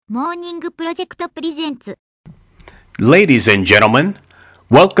Morning Project Presents. Ladies and gentlemen,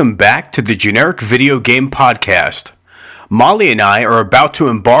 welcome back to the Generic Video Game Podcast. Molly and I are about to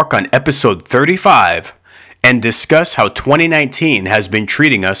embark on episode 35 and discuss how 2019 has been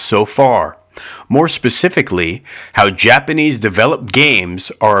treating us so far. More specifically, how Japanese developed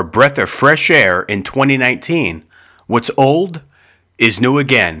games are a breath of fresh air in 2019. What's old is new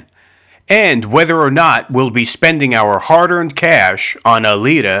again. And whether or not we'll be spending our hard-earned cash on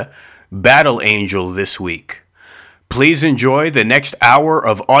Alita Battle Angel this week. Please enjoy the next hour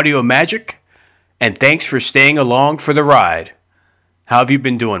of audio magic, and thanks for staying along for the ride. How have you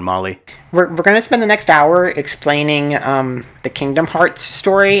been doing, Molly? We're going to spend the next hour explaining the Kingdom Hearts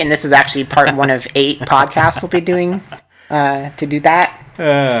story, and this is actually part 1 of 8 podcasts we'll be doing to do that.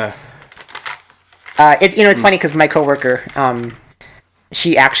 It's funny because my coworker,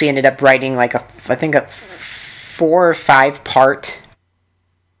 she actually ended up writing like a 4 or 5 part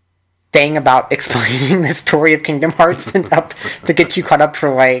thing about explaining the story of Kingdom Hearts and up to get you caught up for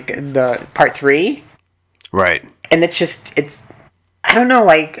like the part 3. Right. And it's I don't know,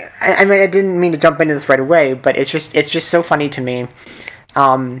 like I mean I didn't mean to jump into this right away, but it's just so funny to me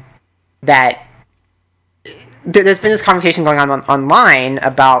that there's been this conversation going on online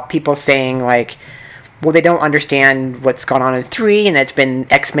about people saying like, well, they don't understand what's gone on in 3, and it's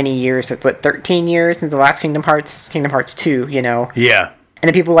been X many years, 13 years since the last Kingdom Hearts 2, you know? Yeah. And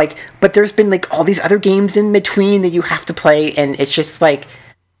then people like, but there's been like all these other games in between that you have to play, and it's just like,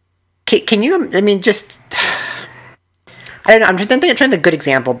 can you, I mean, just, I don't know, I'm trying to think of a good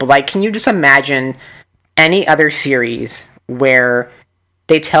example, but like, can you just imagine any other series where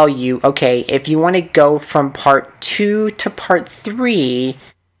they tell you, okay, if you want to go from part 2 to part 3,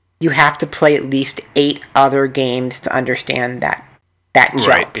 you have to play at least 8 other games to understand that jump.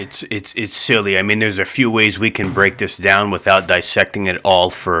 Right. It's silly. I mean, there's a few ways we can break this down without dissecting it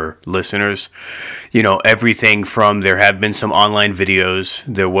all for listeners. You know, everything from there have been some online videos.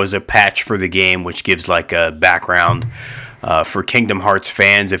 There was a patch for the game, which gives like a background for Kingdom Hearts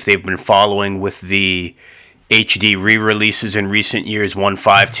fans if they've been following with the HD re-releases in recent years,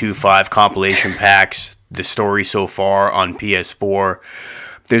 1525 compilation packs, the story so far on PS4.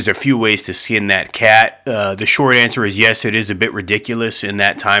 There's a few ways to skin that cat. The short answer is yes, it is a bit ridiculous. In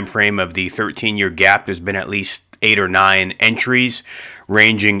that time frame of the 13-year gap, there's been at least 8 or 9 entries,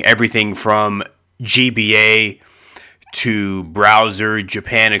 ranging everything from GBA to browser,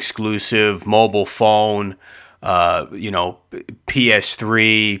 Japan exclusive, mobile phone, PS3,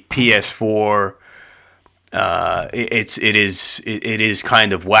 PS4. It is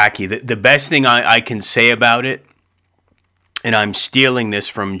kind of wacky. The best thing I can say about it, and I'm stealing this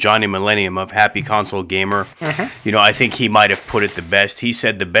from Johnny Millennium of Happy Console Gamer. Mm-hmm. You know, I think he might have put it the best. He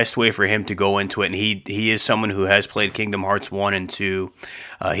said the best way for him to go into it, and he is someone who has played Kingdom Hearts 1 and 2.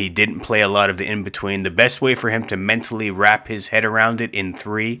 He didn't play a lot of the in-between. The best way for him to mentally wrap his head around it in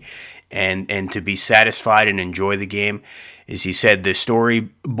 3 and to be satisfied and enjoy the game is, he said, the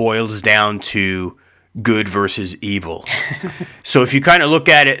story boils down to good versus evil. So if you kind of look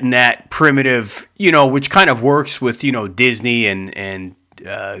at it in that primitive, which kind of works with, Disney and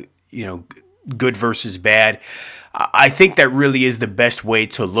good versus bad, I think that really is the best way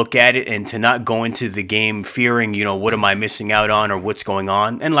to look at it and to not go into the game fearing, what am I missing out on or what's going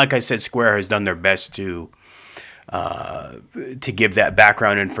on. And like I said, Square has done their best to give that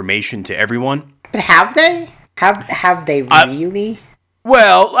background information to everyone. But have they? Have they really?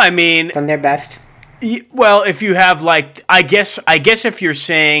 Well, I mean, done their best? Well, if you have I guess if you're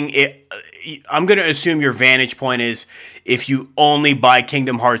saying it, I'm going to assume your vantage point is if you only buy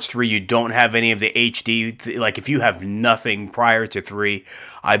Kingdom Hearts 3, you don't have any of the HD. Like if you have nothing prior to 3,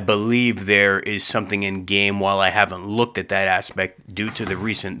 I believe there is something in game. While I haven't looked at that aspect due to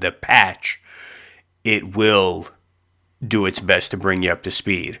the patch, it will do its best to bring you up to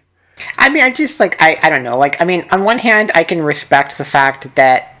speed. I mean, I just I don't know. I mean, on one hand, I can respect the fact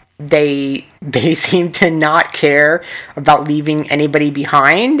that they seem to not care about leaving anybody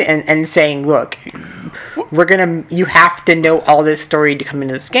behind and saying, look, you have to know all this story to come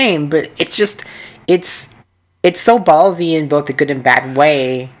into this game. But it's just, it's so ballsy in both a good and bad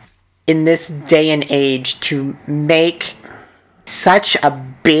way in this day and age to make such a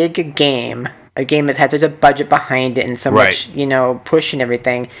big game, a game that has such a budget behind it and so much, push and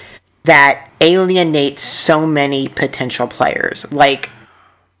everything, that alienates so many potential players.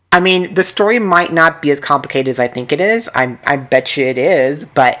 I mean, the story might not be as complicated as I think it is. I bet you it is.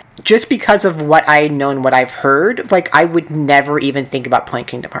 But just because of what I know and what I've heard, I would never even think about playing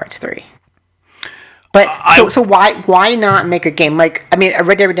Kingdom Hearts 3. But so why not make a game like, I mean, a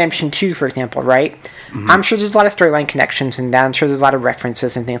Red Dead Redemption 2, for example, right? Mm-hmm. I'm sure there's a lot of storyline connections in that. I'm sure there's a lot of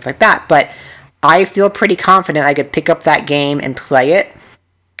references and things like that. But I feel pretty confident I could pick up that game and play it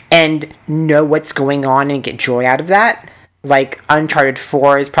and know what's going on and get joy out of that. Like, Uncharted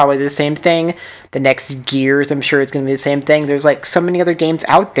 4 is probably the same thing. The next Gears, I'm sure it's going to be the same thing. There's, like, so many other games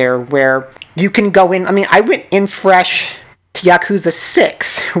out there where you can go in. I mean, I went in fresh to Yakuza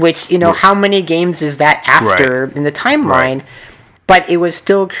 6, which, you know, how many games is that after in the timeline? Right. But it was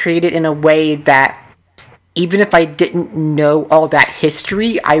still created in a way that even if I didn't know all that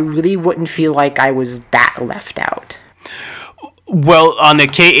history, I really wouldn't feel like I was that left out. Well, on the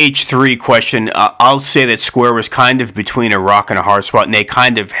KH3 question, I'll say that Square was kind of between a rock and a hard spot, and they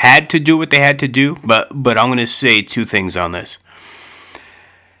kind of had to do what they had to do, but I'm going to say two things on this.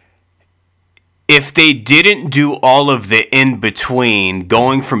 If they didn't do all of the in-between,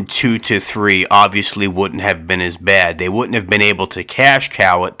 going from 2 to 3 obviously wouldn't have been as bad. They wouldn't have been able to cash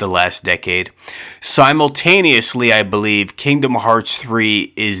cow it the last decade. Simultaneously, I believe Kingdom Hearts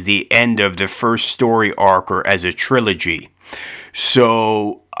 3 is the end of the first story arc or as a trilogy.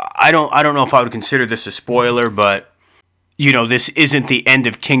 So I don't know if I would consider this a spoiler, but you know, this isn't the end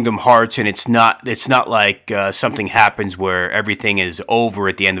of Kingdom Hearts, and it's not like something happens where everything is over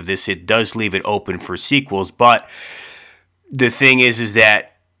at the end of this. It does leave it open for sequels, but the thing is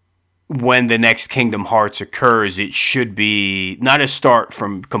that when the next Kingdom Hearts occurs, it should be not a start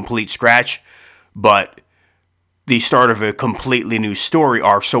from complete scratch, but the start of a completely new story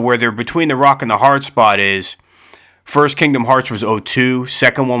arc. So where they're between the rock and the hard spot is, first Kingdom Hearts was 02,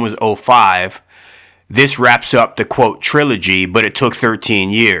 second one was 05. This wraps up the, quote, trilogy, but it took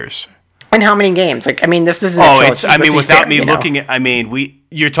 13 years. And how many games? Like, I mean, this isn't. Oh, it's. I mean, without me looking at. I mean,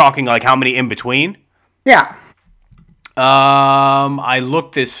 you're talking like how many in between? Yeah. I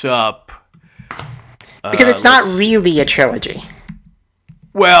looked this up because it's not really a trilogy.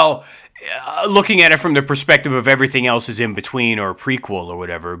 Well, looking at it from the perspective of everything else is in between or a prequel or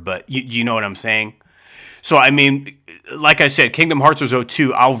whatever, but you know what I'm saying? So, I mean, like I said, Kingdom Hearts was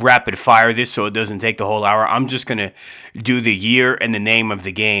 02. I'll rapid fire this so it doesn't take the whole hour. I'm just going to do the year and the name of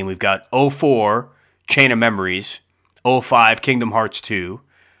the game. We've got 04, Chain of Memories, 05, Kingdom Hearts 2,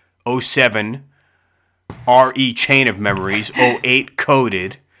 07, RE Chain of Memories, 08,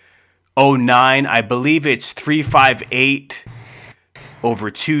 Coded, 09, I believe it's 358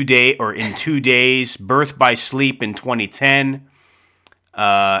 over 2 day or in 2 days, Birth by Sleep in 2010,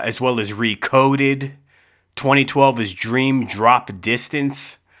 as well as Recoded. 2012 is Dream Drop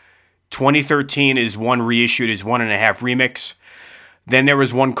Distance. 2013 is one reissued as 1.5 remix. Then there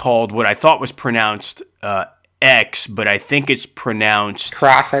was one called what I thought was pronounced X, but I think it's pronounced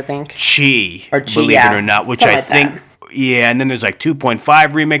Cross, I think. Chi, or Chi, believe it or not, which something I think, that. Yeah, and then there's like 2.5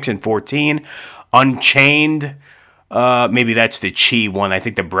 remix and 14. Unchained, maybe that's the Chi one. I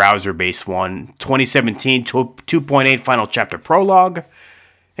think the browser-based one. 2017, 2.8 Final Chapter Prologue,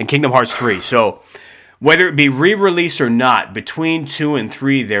 and Kingdom Hearts 3. So whether it be re-release or not, between 2 and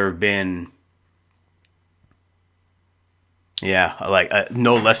 3, there have been,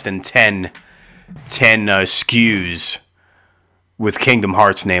 no less than 10 SKUs with Kingdom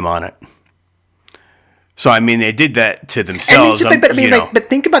Hearts name on it. So, I mean, they did that to themselves. But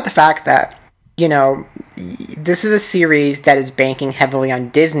think about the fact that, you know, this is a series that is banking heavily on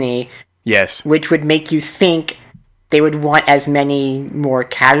Disney. Yes. Which would make you think they would want as many more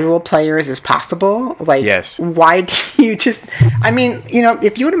casual players as possible. Like, yes. Why do you just... I mean, you know,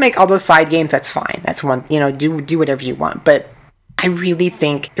 if you were to make all those side games, that's fine. That's one... You know, do whatever you want. But I really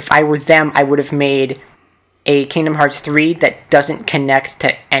think if I were them, I would have made a Kingdom Hearts 3 that doesn't connect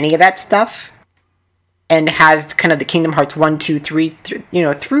to any of that stuff and has kind of the Kingdom Hearts 1, 2, 3,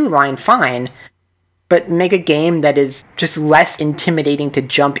 through line, fine. But make a game that is just less intimidating to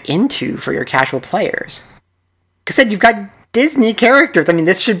jump into for your casual players. Like I said, you've got Disney characters. I mean,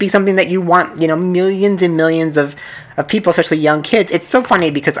 this should be something that you want, you know, millions and millions of people, especially young kids. It's so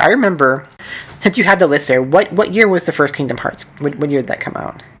funny because I remember, since you had the list there, what year was the first Kingdom Hearts? What year did that come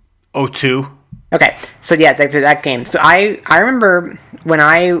out? 02. Okay, so yeah, that game. So I remember when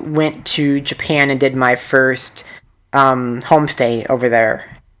I went to Japan and did my first homestay over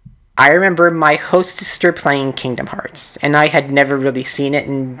there, I remember my host sister playing Kingdom Hearts, and I had never really seen it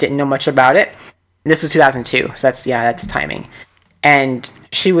and didn't know much about it. This was 2002, so that's timing. And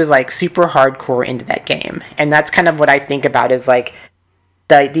she was, like, super hardcore into that game. And that's kind of what I think about is, like,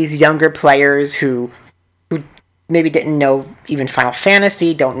 these younger players who maybe didn't know even Final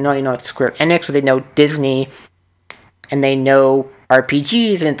Fantasy, don't know, it's Square Enix, but they know Disney, and they know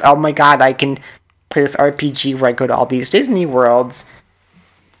RPGs, and it's, oh my god, I can play this RPG where I go to all these Disney worlds.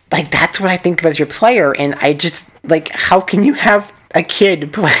 like, that's what I think of as your player, and I just, like, how can you have a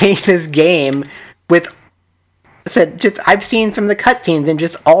kid play this game with, I've seen some of the cutscenes and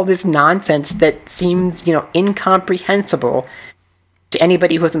just all this nonsense that seems, incomprehensible to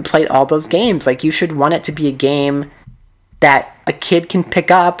anybody who hasn't played all those games. Like, you should want it to be a game that a kid can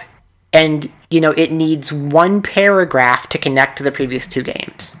pick up, and, it needs one paragraph to connect to the previous two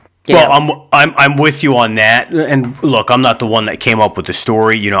games. I'm with you on that. And look, I'm not the one that came up with the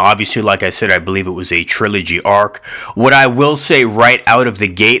story. Obviously, like I said, I believe it was a trilogy arc. What I will say right out of the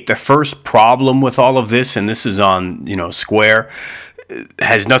gate, the first problem with all of this, and this is on, Square,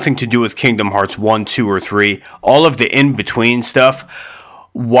 has nothing to do with Kingdom Hearts 1, 2, or 3. All of the in-between stuff,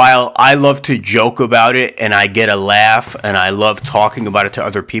 while I love to joke about it and I get a laugh and I love talking about it to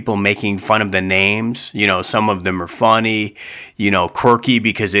other people, making fun of the names, some of them are funny, quirky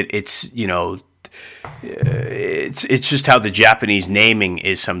because it's just how the Japanese naming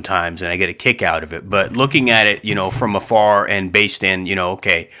is sometimes, and I get a kick out of it. But looking at it, from afar and based in,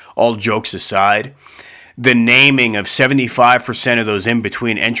 okay, all jokes aside, the naming of 75% of those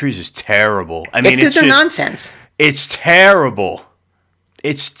in-between entries is terrible. I mean, it's just nonsense. It's terrible.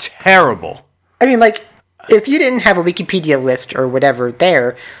 It's terrible. I mean, like, if you didn't have a Wikipedia list or whatever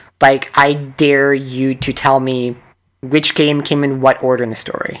there, like, I dare you to tell me which game came in what order in the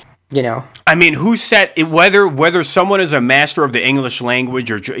story, I mean, who said it, whether someone is a master of the English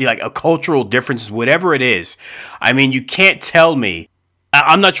language or like a cultural differences, whatever it is. I mean, you can't tell me.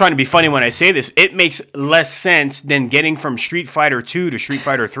 I'm not trying to be funny when I say this. It makes less sense than getting from Street Fighter 2 to Street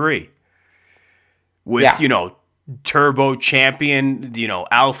Fighter 3 with, Turbo Champion,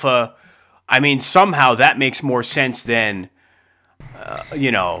 Alpha. I mean, somehow that makes more sense than,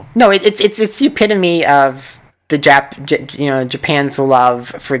 No, it's the epitome of the Japan's love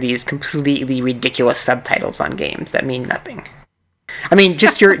for these completely ridiculous subtitles on games that mean nothing. I mean,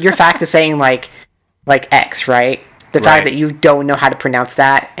 just your fact of saying like X, right? The fact that you don't know how to pronounce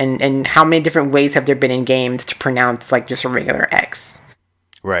that, and how many different ways have there been in games to pronounce like just a regular X?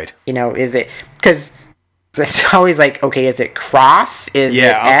 Right. Is it because it's always like, okay, is it cross? Is it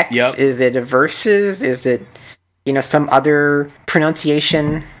X? Yep. Is it a versus? Is it, some other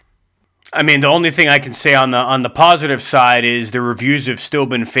pronunciation? I mean, the only thing I can say on the positive side is the reviews have still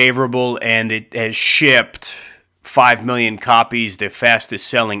been favorable, and it has shipped 5 million copies, the fastest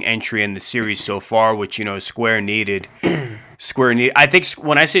selling entry in the series so far, which, Square needed. I think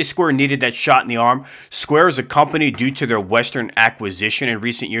when I say Square needed that shot in the arm, Square as a company, due to their Western acquisition in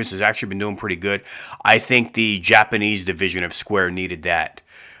recent years, has actually been doing pretty good. I think the Japanese division of Square needed that.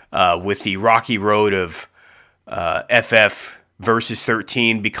 With the rocky road of FF Versus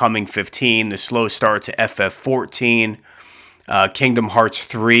 13 becoming 15, the slow start to FF 14, Kingdom Hearts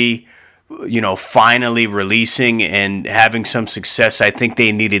 3, finally releasing and having some success. I think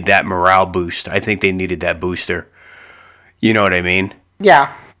they needed that morale boost. I think they needed that booster. You know what I mean?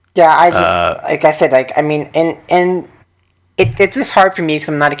 Yeah. I just like I said, like, I mean, and it's just hard for me because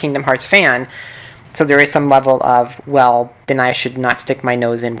I'm not a Kingdom Hearts fan. So there is some level of, well, then I should not stick my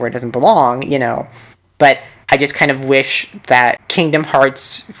nose in where it doesn't belong, But I just kind of wish that Kingdom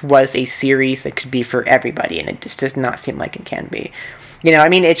Hearts was a series that could be for everybody, and it just does not seem like it can be. I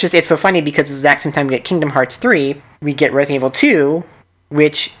mean, it's so funny because the exact same time we get Kingdom Hearts 3, we get Resident Evil 2,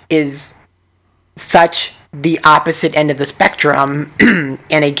 which is such the opposite end of the spectrum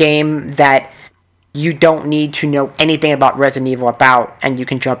in a game that you don't need to know anything about Resident Evil about, and you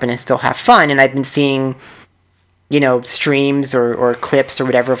can jump in and still have fun. And I've been seeing, streams or clips or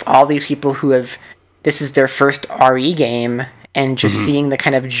whatever of all these people who this is their first RE game, and just seeing the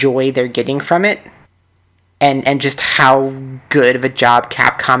kind of joy they're getting from it. And just how good of a job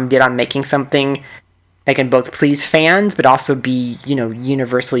Capcom did on making something that can both please fans, but also be,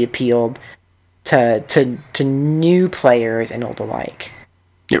 universally appealed to new players and old alike.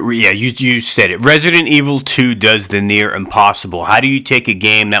 Yeah, you said it. Resident Evil 2 does the near impossible. How do you take a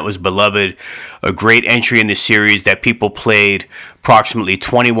game that was beloved, a great entry in the series that people played approximately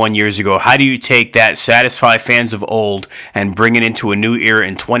 21 years ago? How do you take that, satisfy fans of old, and bring it into a new era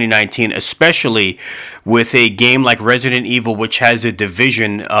in 2019, especially with a game like Resident Evil, which has a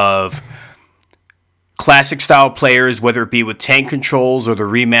division of classic style players, whether it be with tank controls or the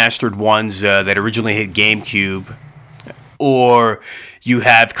remastered ones that originally hit GameCube, or you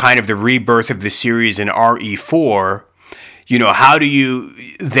have kind of the rebirth of the series in RE4, how do you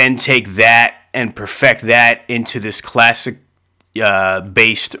then take that and perfect that into this classic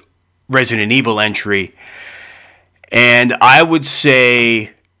based Resident Evil entry? And I would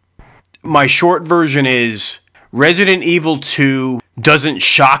say my short version is Resident Evil 2 doesn't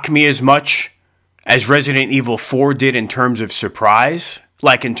shock me as much as Resident Evil 4 did in terms of surprise.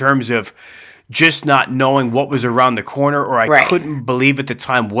 Like in terms of just not knowing what was around the corner, or I Right. couldn't believe at the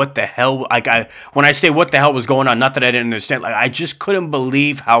time what the hell. Like when I say what the hell was going on, not that I didn't understand. Like I just couldn't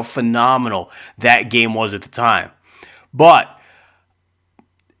believe how phenomenal that game was at the time. But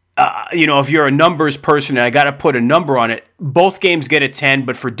if you're a numbers person, and I got to put a number on it, both games get a 10,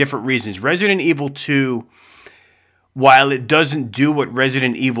 but for different reasons. Resident Evil 2, while it doesn't do what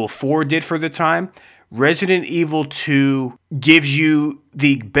Resident Evil 4 did for the time, Resident Evil 2 gives you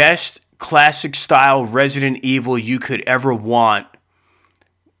the best classic style Resident Evil you could ever want,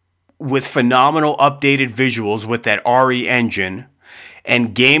 with phenomenal updated visuals with that RE engine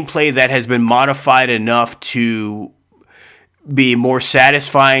and gameplay that has been modified enough to be more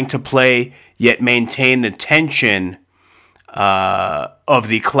satisfying to play, yet maintain the tension of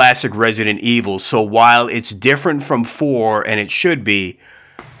the classic Resident Evil. So while it's different from 4, and it should be,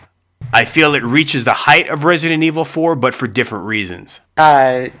 I feel it reaches the height of Resident Evil 4, but for different reasons.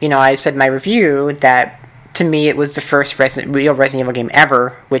 I said in my review that to me it was the first real Resident Evil game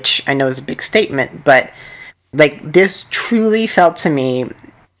ever, which I know is a big statement, but like this truly felt to me,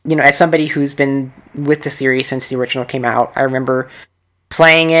 as somebody who's been with the series since the original came out, I remember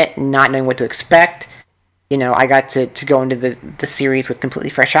playing it, not knowing what to expect. I got to go into the series with completely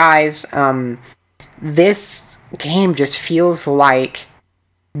fresh eyes. This game just feels like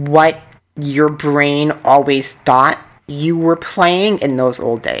what your brain always thought you were playing in those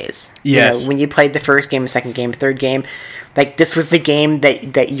old days. Yes. When you played the first game, second game, third game, like this was the game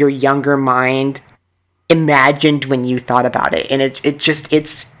that your younger mind imagined when you thought about it. And it's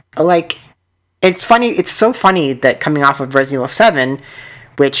funny. It's so funny that coming off of Resident Evil 7,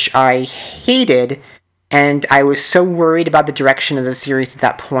 which I hated, and I was so worried about the direction of the series at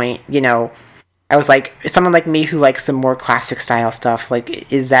that point, I was like, someone like me who likes some more classic style stuff, like,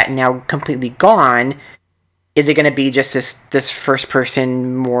 is that now completely gone? Is it going to be just this first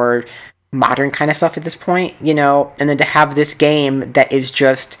person, more modern kind of stuff at this point, And then to have this game that is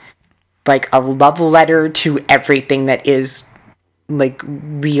just like a love letter to everything that is like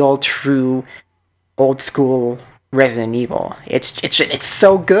real, true, old school Resident Evil. It's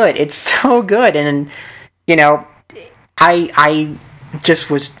so good. It's so good, and I just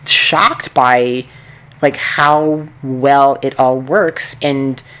was shocked by like how well it all works,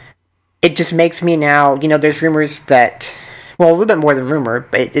 and it just makes me now, there's rumors that, well, a little bit more than rumor,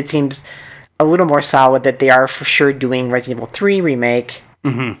 but it seems a little more solid that they are for sure doing Resident Evil 3 remake,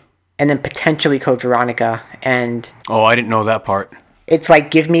 and then potentially Code Veronica, and oh, I didn't know that part. It's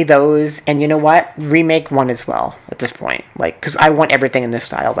like, give me those, and you know what? Remake 1 as well at this point, like, because I want everything in this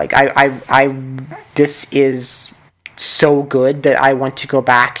style. Like, this is so good that I want to go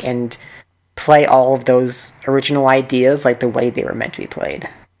back and play all of those original ideas like the way they were meant to be played.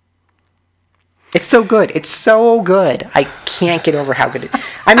 It's so good. It's so good. I can't get over how good it is.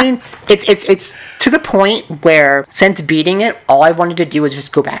 I mean, it's to the point where since beating it, all I wanted to do was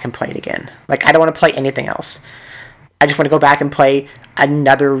just go back and play it again. Like, I don't want to play anything else. I just want to go back and play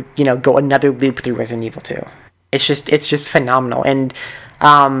another, go another loop through Resident Evil 2. It's just phenomenal. And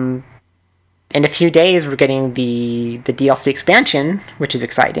in a few days, we're getting the DLC expansion, which is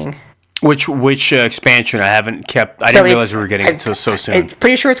exciting. Which expansion? I didn't realize we were getting it so soon. I'm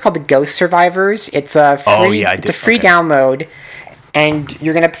pretty sure it's called the Ghost Survivors. It's a free, it's a free download, and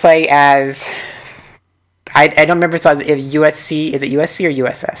you're gonna play as. I don't remember if USC. Is it USC or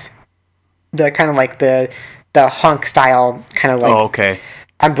USS? The kind of like the hunk style kind of like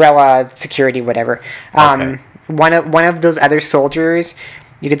Umbrella security, whatever. One of those other soldiers,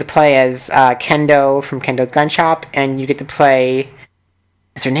 you get to play as Kendo from Kendo's Gun Shop, and you get to play.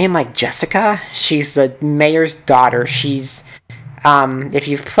 Is her name like Jessica? She's the mayor's daughter. She's, if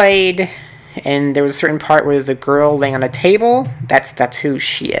you've played, and there was a certain part where there's a girl laying on a table, that's who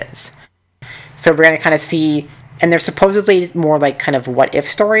she is. So we're going to kind of see, and they're supposedly more like kind of what-if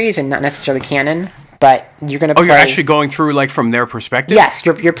stories and not necessarily canon, but you're going to play... Oh, you're actually going through, like, from their perspective? Yes,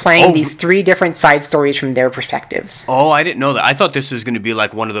 you're playing these 3 different side stories from their perspectives. Oh, I didn't know that. I thought this was going to be,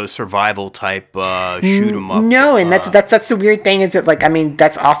 like, one of those survival-type shoot-'em-up. No, and that's the weird thing, is that, like, I mean,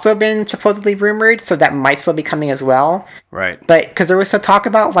 that's also been supposedly rumored, so that might still be coming as well. Right. But, because there was some talk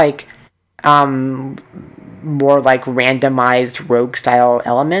about, like, more, like, randomized rogue-style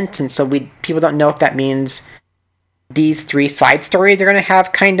elements, and so people don't know if that means these 3 side stories are going to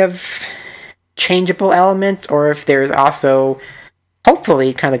have kind of changeable elements, or if there's also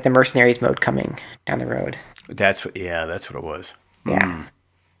hopefully kind of like the mercenaries mode coming down the road. That's what it was. Yeah.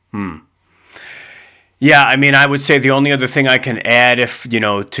 Yeah, I mean, I would say the only other thing I can add, if,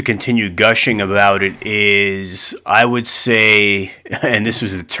 to continue gushing about it, is I would say, and this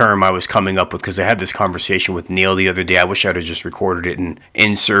was the term I was coming up with because I had this conversation with Neil the other day. I wish I'd have just recorded it and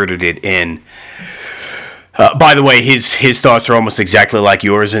inserted it in. By the way, his thoughts are almost exactly like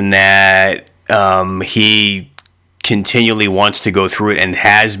yours in that he continually wants to go through it and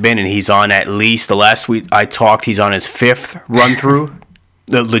has been, and he's on at least, the last week I talked, he's on his 5th run through,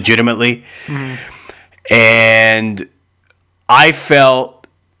 legitimately. Mm-hmm. And I felt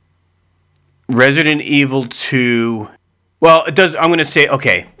Resident Evil 2, well, it does. I'm going to say,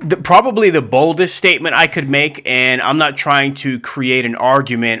 okay, probably the boldest statement I could make, and I'm not trying to create an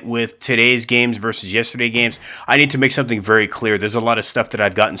argument with today's games versus yesterday's games. I need to make something very clear. There's a lot of stuff that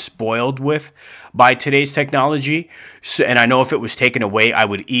I've gotten spoiled with by today's technology, and I know if it was taken away, I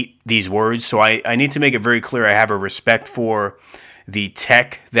would eat these words. So I need to make it very clear I have a respect for the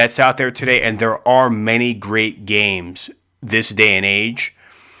tech that's out there today, and there are many great games this day and age.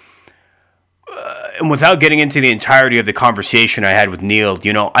 And without getting into the entirety of the conversation I had with Neil,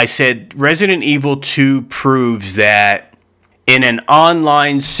 I said Resident Evil 2 proves that in an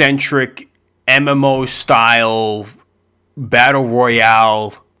online-centric MMO-style battle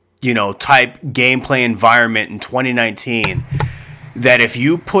royale, type gameplay environment in 2019, that if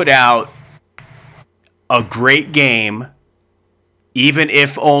you put out a great game, even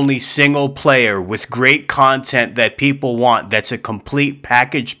if only single player, with great content that people want, that's a complete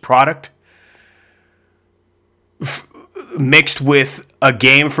packaged product, mixed with a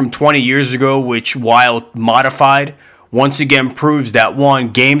game from 20 years ago, which, while modified, once again proves that, one,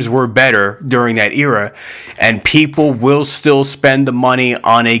 games were better during that era, and people will still spend the money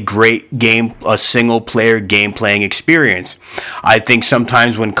on a great game, a single-player game-playing experience. I think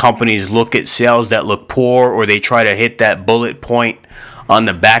sometimes when companies look at sales that look poor, or they try to hit that bullet point on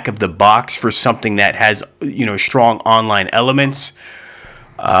the back of the box for something that has, strong online elements,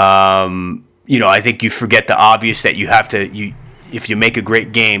 I think you forget the obvious, that you have to, if you make a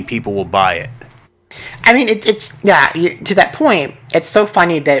great game, people will buy it. I mean, it's to that point, it's so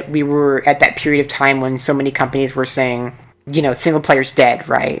funny that we were at that period of time when so many companies were saying, single player's dead,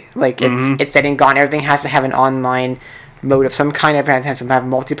 right? Like, it's dead and gone. Everything has to have an online mode of some kind. Everything has to have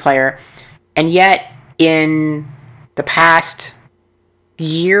multiplayer. And yet, in the past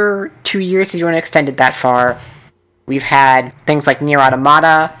year, 2 years, if you want to extend it that far, we've had things like Nier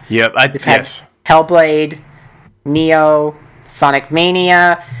Automata. Yep, we've had Hellblade, Neo, Sonic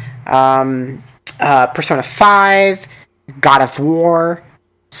Mania, Persona 5, God of War,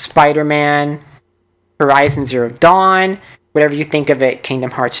 Spider-Man, Horizon Zero Dawn, whatever you think of it,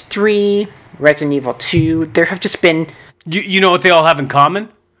 Kingdom Hearts 3, Resident Evil 2. There have just been... You know what they all have in common?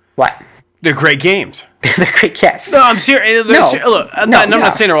 What? They're great games. They're great, yes. No, I'm serious. Look, I'm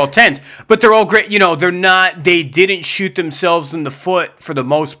not saying they're all 10s, but they're all great. They're not... They didn't shoot themselves in the foot for the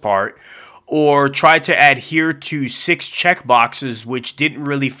most part, or try to adhere to 6 checkboxes which didn't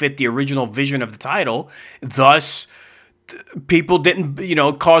really fit the original vision of the title, thus people didn't,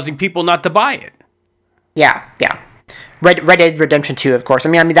 causing people not to buy it. Yeah. Red Dead Redemption 2, of course. I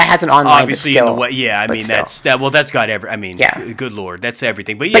mean that has an online, obviously, still, in the way. Yeah, I mean that's got every. I mean, yeah. Good Lord, that's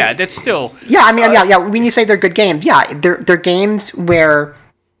everything. But yeah, that's still. Yeah, I mean, yeah. When you say they're good games, yeah, they're games where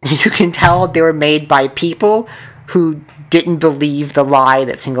you can tell they were made by people who didn't believe the lie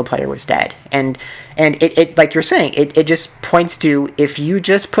that single player was dead, and it like you're saying, it just points to, if you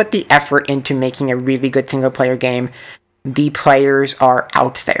just put the effort into making a really good single player game, the players are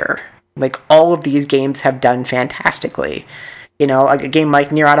out there. Like, all of these games have done fantastically. Like a game like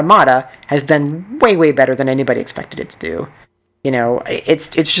Nier Automata has done way, way better than anybody expected it to do.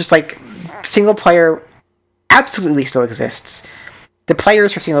 It's just like, single player absolutely still exists. The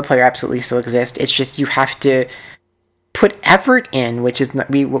players for single player absolutely still exist. It's just you have to put effort in, which is what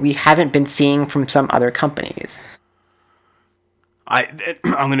we haven't been seeing from some other companies. I'm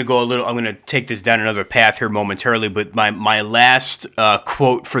going to take this down another path here momentarily, but my last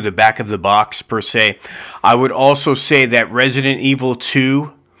quote for the back of the box, per se, I would also say that Resident Evil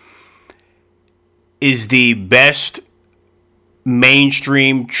 2 is the best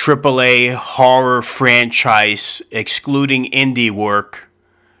mainstream AAA horror franchise, excluding indie work,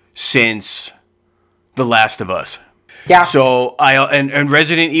 since The Last of Us. Yeah. So and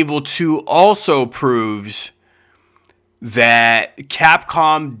Resident Evil 2 also proves that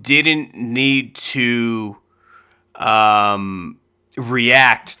Capcom didn't need to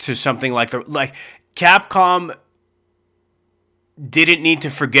react to something like Capcom didn't need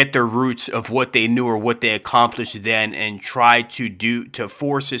to forget their roots of what they knew or what they accomplished then and try to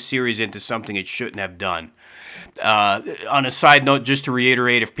force a series into something it shouldn't have done. On a side note, just to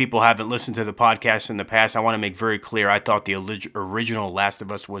reiterate, if people haven't listened to the podcast in the past, I want to make very clear, I thought the original Last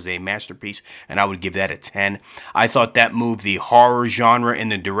of Us was a masterpiece, and I would give that a 10. I thought that moved the horror genre in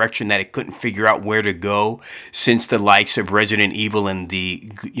the direction that it couldn't figure out where to go since the likes of Resident Evil and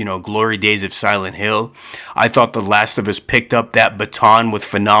the, glory days of Silent Hill. I thought The Last of Us picked up that baton with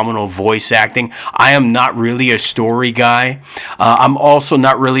phenomenal voice acting. I am not really a story guy. I'm also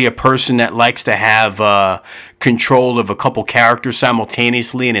not really a person that likes to have control of a couple characters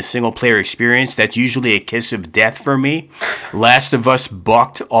simultaneously in a single player experience. That's usually a kiss of death for me. Last of Us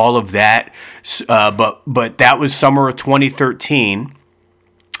bucked all of that, but that was summer of 2013.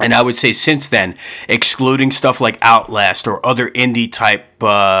 And I would say since then, excluding stuff like Outlast or other indie type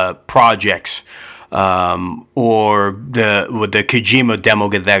projects, or the Kojima demo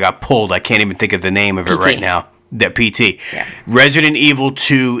that got pulled, I can't even think of the name of it right now. The PT. Yeah. Resident Evil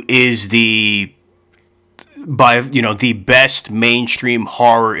 2 is the best mainstream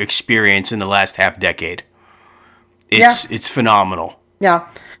horror experience in the last half decade. It's phenomenal. Yeah.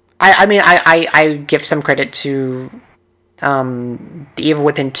 I give some credit to The Evil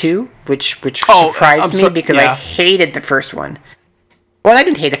Within 2, which surprised me because I hated the first one. Well, I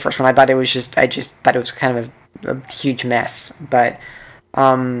didn't hate the first one. I thought it was I just thought it was kind of a huge mess. But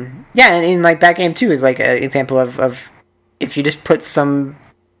and like that game too is like an example of if you just put some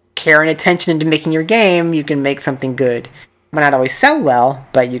care and attention into making your game, you can make something good. Might not always sell well,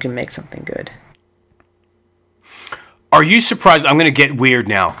 but you can make something good. Are you surprised? I'm going to get weird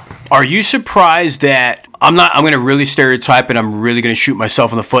now. Are you surprised that I'm going to really stereotype and I'm really going to shoot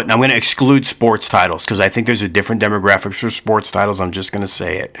myself in the foot and I'm going to exclude sports titles because I think there's a different demographic for sports titles. I'm just going to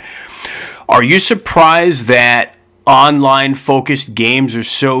say it. Are you surprised that online focused games are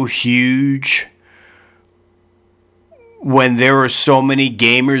so huge when there are so many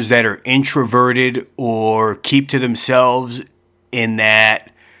gamers that are introverted or keep to themselves in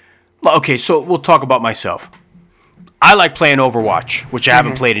that? Okay, so we'll talk about myself. I like playing Overwatch, which I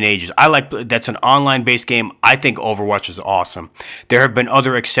haven't played in ages. That's an online-based game. I think Overwatch is awesome. There have been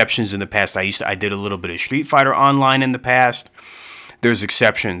other exceptions in the past. I did a little bit of Street Fighter Online in the past. There's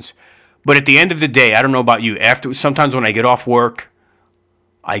exceptions. But at the end of the day, I don't know about you. Sometimes when I get off work,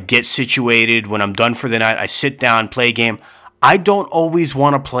 I get situated. When I'm done for the night, I sit down, play a game. I don't always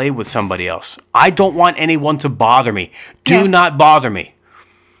want to play with somebody else. I don't want anyone to bother me. Do not bother me.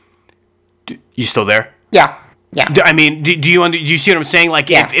 You still there? Yeah. Yeah. I mean, do you see what I'm saying? Like,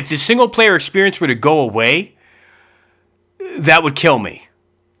 if the single player experience were to go away, that would kill me.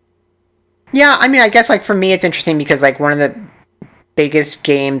 Yeah, I mean, I guess like for me, it's interesting because like one of the biggest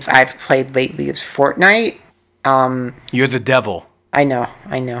games I've played lately is Fortnite. You're the devil. I know.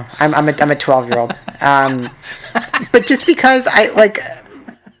 I'm a 12-year-old. But just because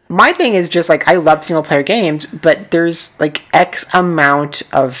my thing is just like I love single player games, but there's like X amount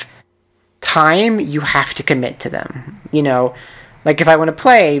of time you have to commit to them. Like if I want to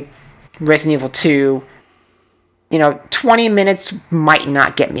play Resident Evil 2, 20 minutes might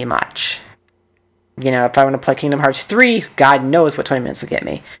not get me much. If I want to play Kingdom Hearts 3, God knows what 20 minutes will get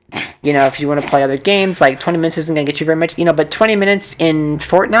me. If you want to play other games, like 20 minutes isn't going to get you very much, but 20 minutes in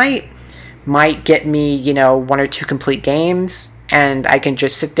Fortnite might get me, one or two complete games, and I can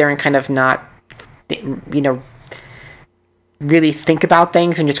just sit there and kind of not, really think about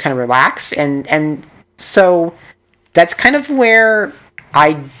things and just kind of relax. And so that's kind of where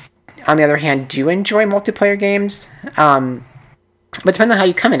I, on the other hand, do enjoy multiplayer games. But depending on how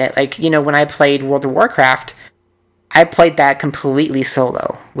you come in it, like, when I played World of Warcraft, I played that completely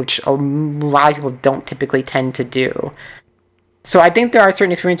solo, which a lot of people don't typically tend to do. So I think there are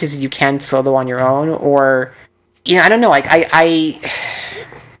certain experiences you can solo on your own, or, I don't know, like, I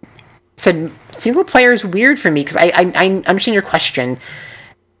said single player is weird for me, because I understand your question,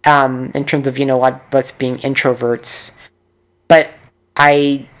 in terms of, what's being introverts, but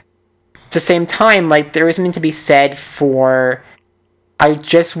at the same time, like, there is something to be said for, I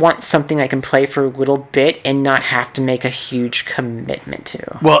just want something I can play for a little bit and not have to make a huge commitment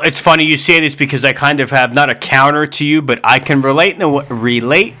to. Well, it's funny you say this because I kind of have not a counter to you, but I can relate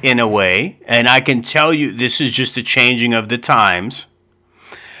in a way, and I can tell you this is just a changing of the times.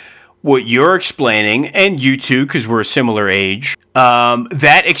 What you're explaining, and you too, because we're a similar age,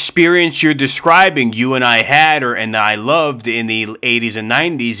 that experience you're describing, you and I had, and I loved in the 80s and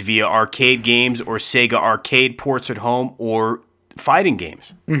 90s via arcade games or Sega arcade ports at home or fighting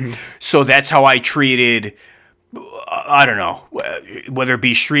games. Mm-hmm. So that's how I treated, I don't know, whether it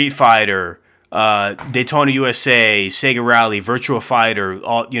be Street Fighter, Daytona USA, Sega Rally, Virtua Fighter,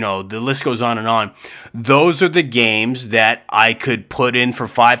 all, the list goes on and on. Those are the games that I could put in for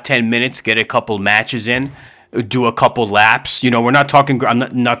 5-10 minutes, get a couple matches in, do a couple laps. We're not talking. I'm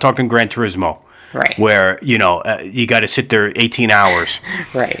not talking Gran Turismo, right? Where you got to sit there 18 hours,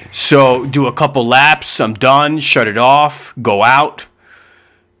 right? So do a couple laps. I'm done. Shut it off. Go out.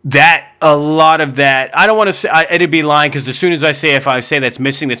 A lot of that, I don't want to say, it'd be lying, because as soon as if I say that's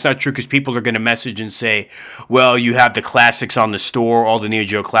missing, that's not true, because people are going to message and say, well, you have the classics on the store, all the Neo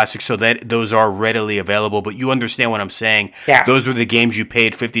Geo classics, so that those are readily available, but you understand what I'm saying. Yeah. Those were the games you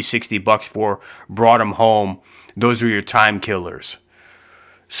paid $50-$60 for, brought them home. Those were your time killers.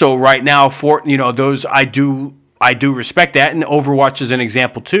 So right now, those, I do respect that, and Overwatch is an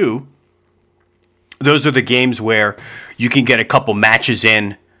example too. Those are the games where you can get a couple matches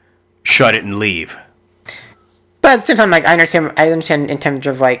in, shut it, and leave. But at the same time, I understand in terms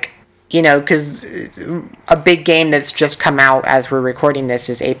of because a big game that's just come out as we're recording this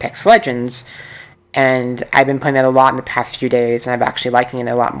is Apex Legends, and I've been playing that a lot in the past few days, and I'm actually liking it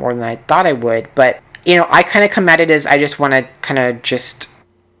a lot more than I thought I would. But I kind of come at it as I just want to kind of just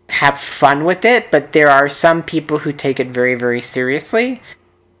have fun with it, but there are some people who take it very, very seriously,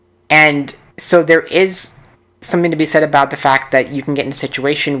 and so there is something to be said about the fact that you can get in a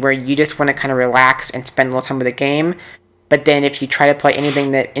situation where you just want to kind of relax and spend a little time with the game, but then if you try to play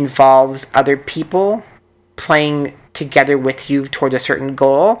anything that involves other people playing together with you towards a certain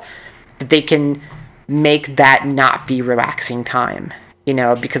goal, they can make that not be relaxing time,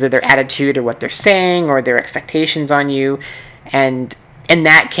 because of their attitude or what they're saying or their expectations on you. And in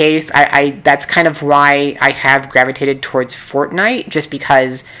that case, I that's kind of why I have gravitated towards Fortnite, just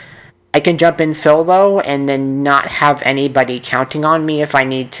because I can jump in solo and then not have anybody counting on me if I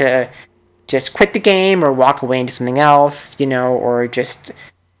need to just quit the game or walk away into something else, or just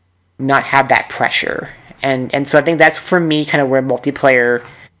not have that pressure. And so I think that's, for me, kind of where multiplayer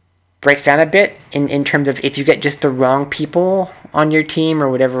breaks down a bit in terms of if you get just the wrong people on your team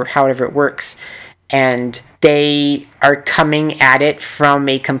or however it works, and they are coming at it from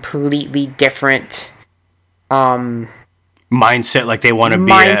a completely different mindset, like they want to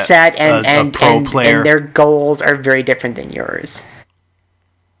be a pro player, and their goals are very different than yours.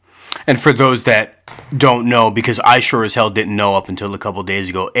 And for those that don't know, because I sure as hell didn't know up until a couple days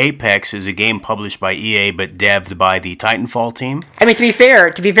ago, Apex is a game published by EA but devved by the Titanfall team. I mean, to be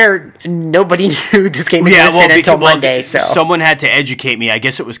fair, nobody knew this game existed until Monday. So someone had to educate me. I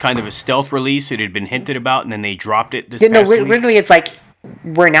guess it was kind of a stealth release. It had been hinted about, and then they dropped it this past week. Literally, it's like,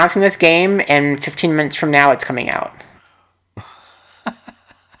 we're announcing this game, and 15 minutes from now, it's coming out.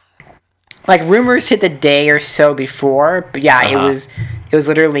 Like, rumors hit the day or so before, but yeah, it was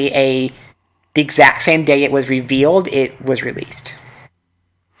literally the exact same day it was revealed, it was released.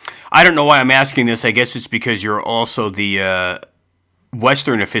 I don't know why I'm asking this. I guess it's because you're also the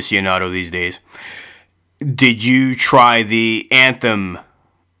Western aficionado these days. Did you try the Anthem?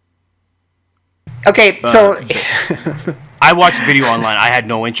 Okay, so I watched video online. I had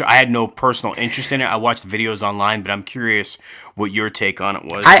no personal interest in it. I watched videos online, but I'm curious what your take on it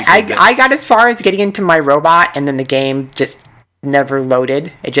was. I got as far as getting into my robot, and then the game just never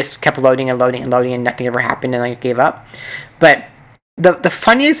loaded. It just kept loading and loading and loading, and nothing ever happened, and I gave up. But the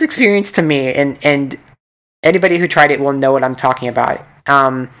funniest experience to me, and anybody who tried it will know what I'm talking about.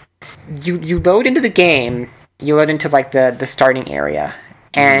 You load into the game, you load into like the starting area,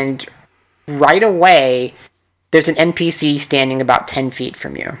 and right away there's an NPC standing about 10 feet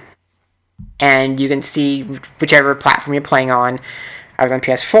from you. And you can see whichever platform you're playing on. I was on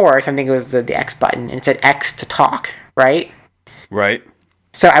PS4, so I think it was the X button, and it said X to talk, right? Right.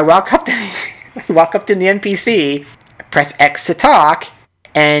 So I walk up to the NPC, press X to talk,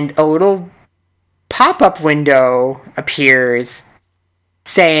 and a little pop-up window appears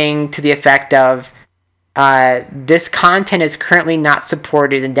saying to the effect of, this content is currently not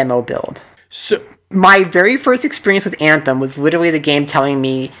supported in demo build. So my very first experience with Anthem was literally the game telling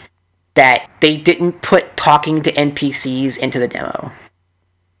me that they didn't put talking to NPCs into the demo.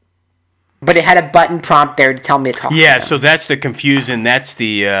 But it had a button prompt there to tell me to talk to them. So that's the confusion. That's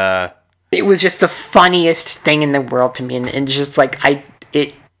the... It was just the funniest thing in the world to me. And just like,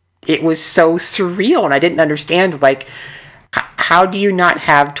 it was so surreal. And I didn't understand, like, how do you not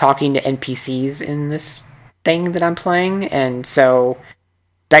have talking to NPCs in this thing that I'm playing? And so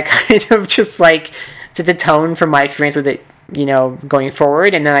that kind of just like set the tone for my experience with it, going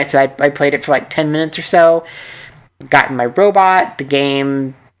forward. And then I said I played it for like 10 minutes or so, got in my robot, the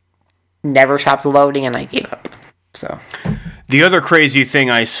game never stopped loading, and I gave up. So The other crazy thing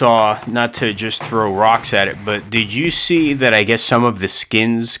I saw, not to just throw rocks at it, but did you see that I guess some of the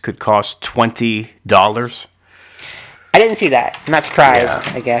skins could cost $20? I didn't see that. I'm not surprised,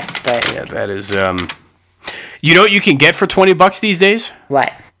 Yeah. I guess, but... Yeah, that is, you know what you can get for $20 these days?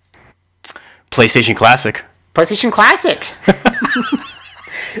 What? PlayStation Classic. PlayStation Classic!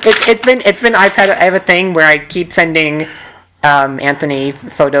 It's been iPad. I have a thing where I keep sending Anthony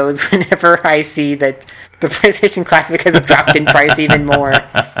photos whenever I see that the PlayStation Classic has dropped in price even more.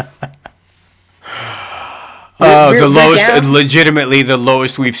 The lowest, legitimately, the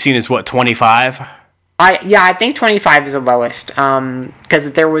lowest we've seen is what, 25? I think 25 is the lowest.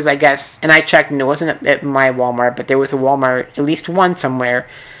 Because there was, I guess, and I checked, and it wasn't at my Walmart, but there was a Walmart, at least one somewhere,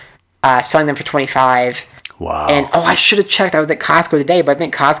 selling them for 25. Wow. And I should have checked. I was at Costco today, but I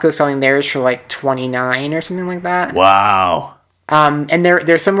think Costco's selling theirs for like 29 or something like that. Wow. And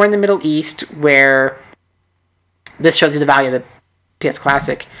they're somewhere in the Middle East where this shows you the value of the PS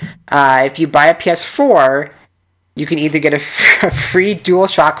Classic. If you buy a PS4, you can either get a free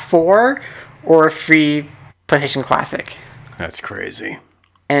DualShock 4 or a free PlayStation Classic. That's crazy.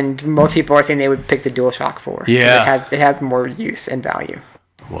 And most people are saying they would pick the DualShock 4. Yeah. It has more use and value.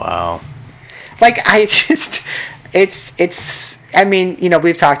 Wow. Like, I mean, you know,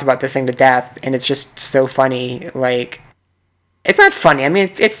 we've talked about this thing to death, and it's just so funny. Like, it's not funny. I mean,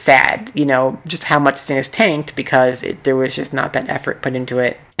 it's sad, you know, just how much this thing is tanked because there was just not that effort put into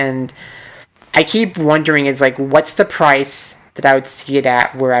it. And I keep wondering, is like, what's the price that I would see it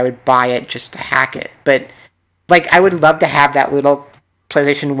at where I would buy it just to hack it? But, like, I would love to have that little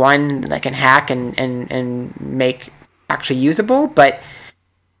PlayStation 1 that I can hack and make actually usable, but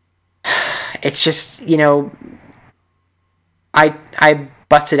it's just, you know, I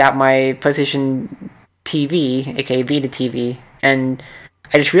busted out my PlayStation TV, aka Vita TV, and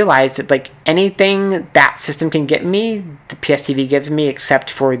I just realized that, like, anything that system can get me, the PS TV gives me, except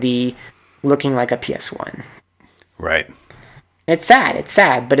for the looking like a PS1. Right. It's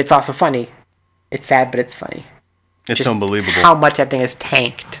sad, but it's also funny. It's sad, but it's funny. It's Just unbelievable. how much that thing is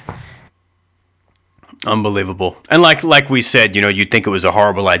tanked. Unbelievable. And like we said, you know, you'd think it was a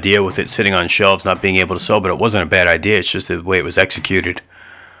horrible idea with it sitting on shelves, not being able to sell, but it wasn't a bad idea. It's just the way it was executed.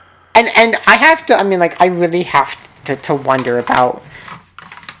 And I have to, I mean, like, I really have to wonder about,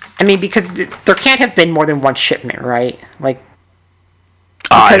 I mean, because there can't have been more than one shipment, right? Like,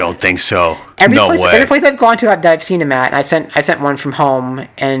 I don't think so. Every No place, way. Every place I've gone to that I've seen them at, and I sent one from home,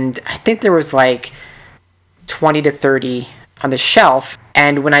 and I think there was like 20 to 30 on the shelf.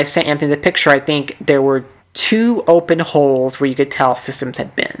 And when I sent Anthony the picture, I think there were 2 open holes where you could tell systems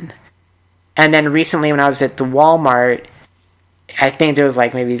had been. And then recently, when I was at the Walmart, I think there was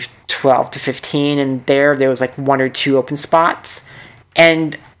like maybe 12 to 15, and there was like 1 or 2 open spots.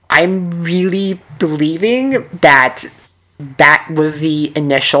 And I'm really believing that was the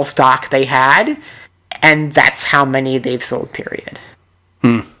initial stock they had, and that's how many they've sold, period.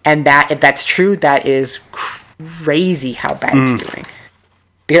 And that, if that's true, that is crazy how bad it's doing.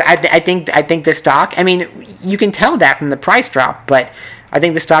 Because I think the stock, I mean, you can tell that from the price drop, but I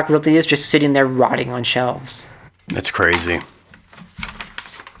think the stock really is just sitting there rotting on shelves. That's crazy.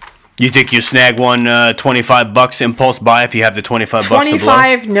 You think you snag one $25 impulse buy if you have the $25 to blow?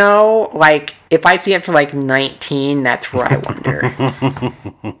 25, no. Like, if I see it for like 19, that's where I wonder.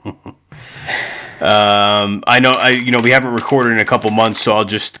 I know we haven't recorded in a couple months, so I'll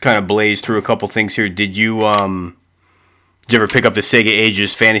just kind of blaze through a couple things here. Did you ever pick up the Sega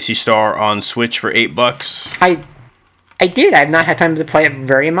Ages Phantasy Star on Switch for $8? I did. I've not had time to play it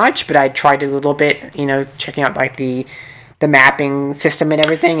very much, but I tried it a little bit, you know, checking out like the mapping system and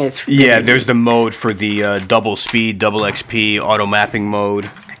everything. It's really there's the mode for the double speed, double XP auto mapping mode.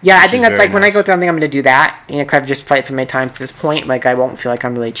 Yeah, I think that's like when I nice. go through, I think I'm going to do that. You know, because I've just played so many times at this point, like I won't feel like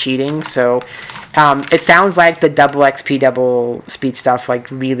I'm really cheating. So it sounds like the double XP, double speed stuff like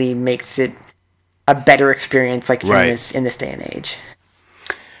really makes it a better experience, like Right. in this day and age.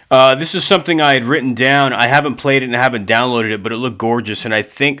 This is something I had written down. I haven't played it and I haven't downloaded it, but it looked gorgeous. And I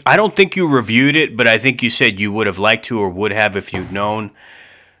don't think you reviewed it, but I think you said you would have liked to or would have if you'd known.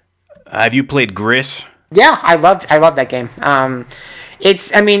 Have you played Gris? Yeah, I love that game.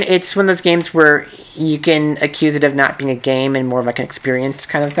 It's one of those games where you can accuse it of not being a game and more of like an experience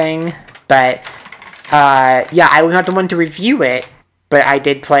kind of thing. But I was not the one to review it, but I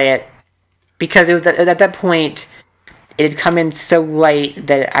did play it because it was at that point it had come in so late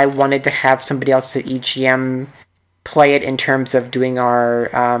that I wanted to have somebody else at EGM play it in terms of doing our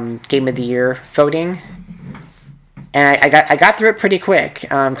Game of the Year voting. And I got through it pretty quick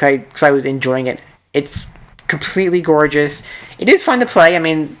because I was enjoying it. It's completely gorgeous. It is fun to play. I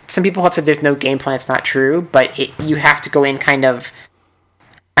mean, some people have said there's no gameplay. It's not true, but you have to go in kind of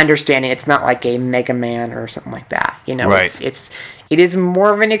understanding it's not like a Mega Man or something like that. You know, right. It is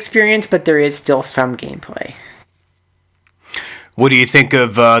more of an experience, but there is still some gameplay. What do you think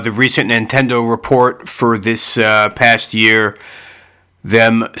of the recent Nintendo report for this past year?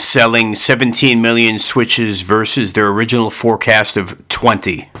 Them selling 17 million Switches versus their original forecast of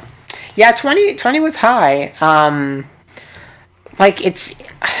 20. Yeah, 20 was high. Like, it's...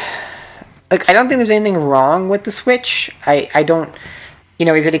 Like, I don't think there's anything wrong with the Switch. I don't... You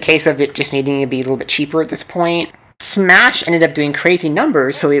know, is it a case of it just needing to be a little bit cheaper at this point? Smash ended up doing crazy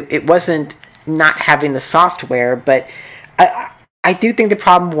numbers, so it wasn't not having the software, but I do think the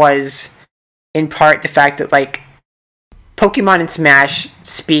problem was, in part, the fact that, like, Pokemon and Smash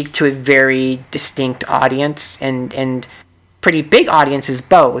speak to a very distinct audience, and pretty big audiences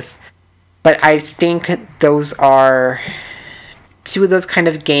both, but I think those are two of those kind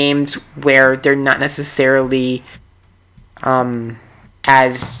of games where they're not necessarily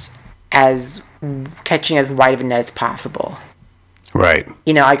as catching as wide of a net as possible. Right.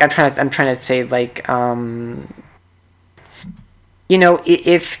 You know, like I'm trying to say, like, you know,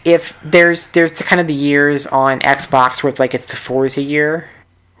 if there's the kind of the years on Xbox where it's like it's the Forza year.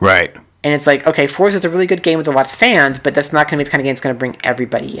 Right. And it's like, okay, Forza is a really good game with a lot of fans, but that's not going to be the kind of game that's going to bring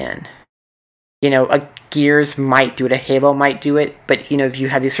everybody in. You know, a Gears might do it, a Halo might do it, but, you know, if you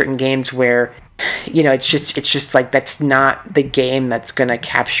have these certain games where, you know, it's just like that's not the game that's going to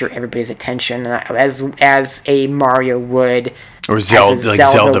capture everybody's attention as a Mario would, or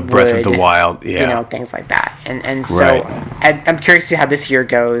Zelda Breath of the Wild, yeah, you know, things like that. And so right. I'm curious to see how this year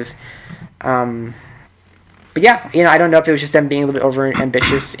goes. But yeah, you know, I don't know if it was just them being a little bit over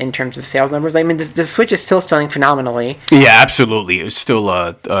ambitious in terms of sales numbers. I mean, the Switch is still selling phenomenally. Yeah, absolutely. It's still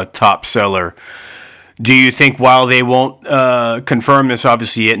a top seller. Do you think, while they won't confirm this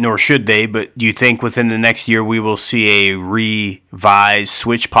obviously yet, nor should they, but do you think within the next year we will see a revised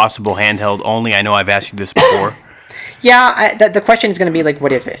Switch, possible handheld only? I know I've asked you this before. Yeah, the question is going to be, like,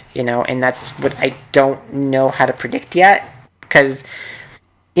 what is it? You know, and that's what I don't know how to predict yet, because,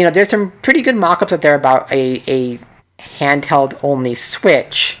 you know, there's some pretty good mock-ups out there about a handheld-only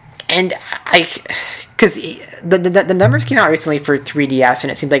Switch, and because the numbers came out recently for 3DS,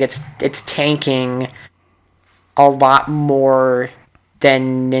 and it seems like it's tanking a lot more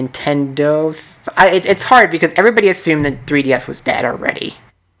than Nintendo. It's hard because everybody assumed that 3DS was dead already.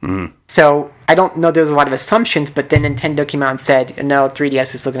 Mm-hmm. So I don't know, there's a lot of assumptions, but then Nintendo came out and said, no,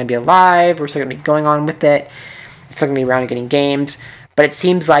 3DS is still going to be alive, we're still going to be going on with it, it's still going to be around and getting games, but it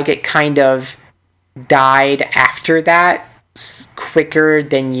seems like it kind of died after that quicker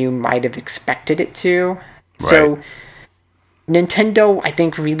than you might have expected it to. Right. So Nintendo, I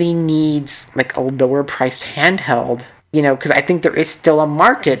think, really needs, like, a lower priced handheld, you know, because I think there is still a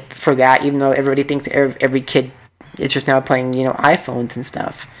market for that, even though everybody thinks every kid is just now playing, you know, iPhones and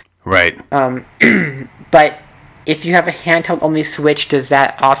stuff. Right. But if you have a handheld-only Switch, does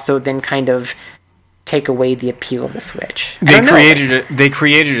that also then kind of take away the appeal of the Switch? They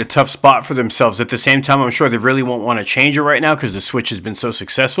created a tough spot for themselves. At the same time, I'm sure they really won't want to change it right now because the Switch has been so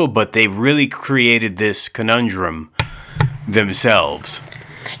successful, but they've really created this conundrum themselves.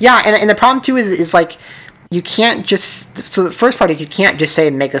 Yeah, and the problem, too, is like, you can't just... So the first part is you can't just say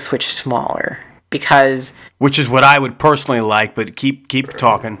make the Switch smaller, because... Which is what I would personally like, but keep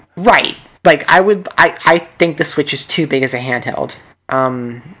talking. Right. Like, I think the Switch is too big as a handheld.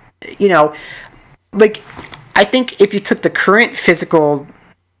 You know, like, I think if you took the current physical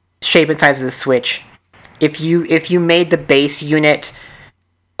shape and size of the Switch, if you made the base unit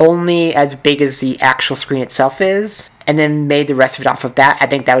only as big as the actual screen itself is, and then made the rest of it off of that, I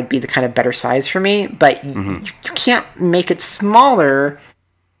think that would be the kind of better size for me. But you can't make it smaller,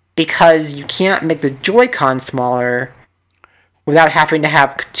 because you can't make the Joy-Con smaller without having to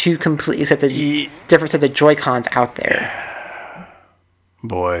have two completely different sets of Joy-Cons out there.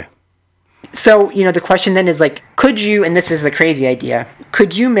 Boy. So, you know, the question then is, like, could you, and this is a crazy idea,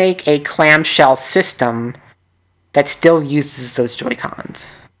 could you make a clamshell system that still uses those Joy-Cons?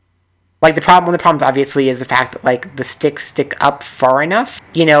 Like, one of the problems, obviously, is the fact that, like, the sticks stick up far enough,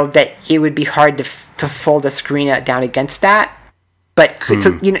 you know, that it would be hard to fold the screen down against that. But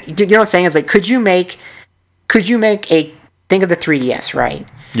so, you know what I'm saying is, like, could you make a, think of the 3DS, right?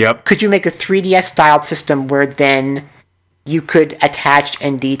 Yep. Could you make a 3DS styled system where then you could attach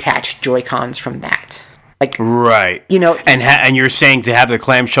and detach Joy-Cons from that? Like, right. You know, and you're saying to have the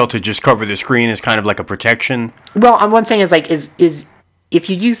clamshell to just cover the screen is kind of like a protection? Well, what I'm saying is, like, is if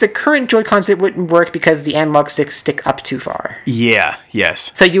you use the current Joy-Cons, it wouldn't work because the analog sticks stick up too far. Yeah.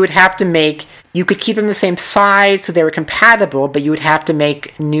 Yes. So you would have to make you could keep them the same size so they were compatible, but you would have to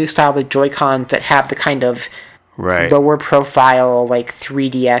make new style of Joy-Cons that have the kind of lower profile, like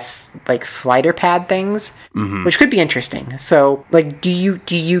 3DS, like slider pad things, which could be interesting. So, like, do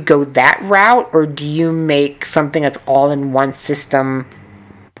you go that route, or do you make something that's all in one system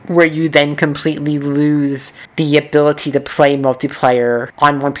where you then completely lose the ability to play multiplayer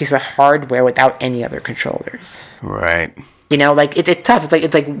on one piece of hardware without any other controllers? Right. You know, like, it's tough.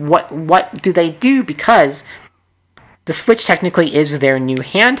 It's like what do they do? Because the Switch technically is their new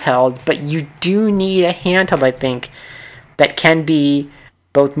handheld, but you do need a handheld, I think, that can be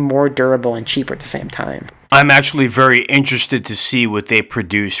both more durable and cheaper at the same time. I'm actually very interested to see what they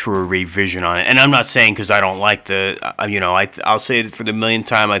produce for a revision on it. And I'm not saying because I don't like I'll say it for the millionth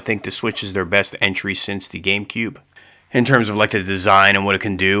time, I think the Switch is their best entry since the GameCube in terms of, like, the design and what it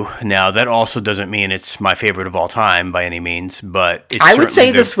can do. Now, that also doesn't mean it's my favorite of all time by any means, but I would say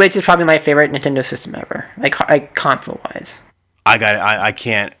the Switch is probably my favorite Nintendo system ever, like console-wise. I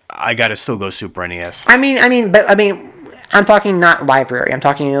gotta still go Super NES. I mean, I'm talking not library. I'm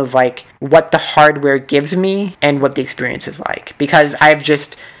talking of, like, what the hardware gives me and what the experience is like. Because I've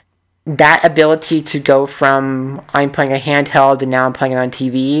just... that ability to go from I'm playing a handheld and now I'm playing it on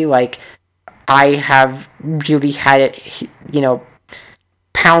TV, like, I have really had it,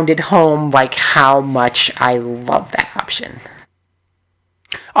 pounded home, like, how much I love that option.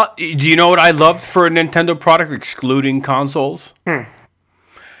 Do you know what I loved for a Nintendo product, excluding consoles?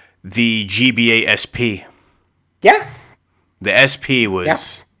 The GBA SP. Yeah. The SP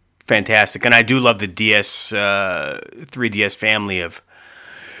was fantastic. And I do love the 3DS family of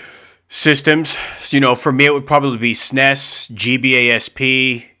systems. So, for me, it would probably be SNES, GBA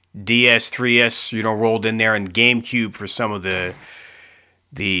SP, DS, 3S, rolled in there, and GameCube for some of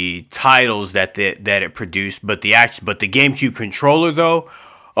the titles that it produced. But the GameCube controller, though,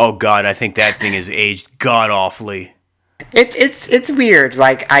 oh god, I think that thing has aged god awfully. It's weird.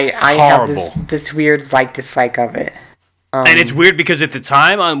 Like, I have this weird dislike of it. And it's weird because at the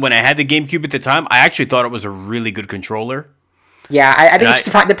time, when I had the GameCube at the time, I actually thought it was a really good controller. Yeah, I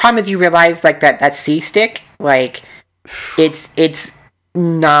think the problem is you realize, like, that C stick, like, it's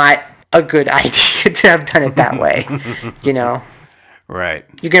not a good idea to have done it that way, Right.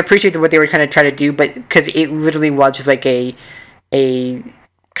 You can appreciate what they were kind of trying to do, but because it literally was just like a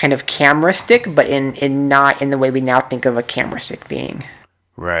kind of camera stick, but in not in the way we now think of a camera stick being.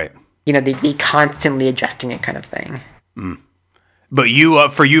 Right. The constantly adjusting it kind of thing. But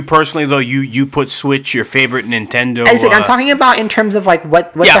for you personally, though, you put Switch your favorite Nintendo. As I said, I'm talking about in terms of, like,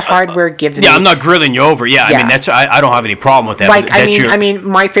 what the hardware gives me. Yeah, I'm not grilling you over. Yeah, I mean, I don't have any problem with that. Like, I mean,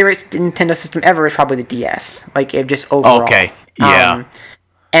 my favorite Nintendo system ever is probably the DS. Like, it just overall. Okay. Yeah.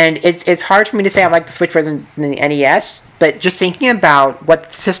 And it's hard for me to say I like the Switch better than the NES, but just thinking about what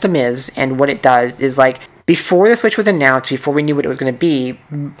the system is and what it does is, like, before the Switch was announced, before we knew what it was going to be,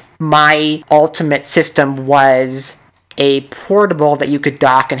 my ultimate system was a portable that you could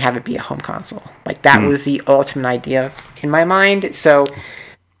dock and have it be a home console. Like, that was the ultimate idea in my mind. So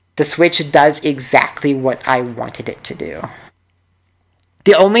the Switch does exactly what I wanted it to do.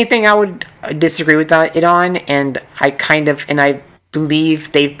 The only thing I would disagree with it on, and I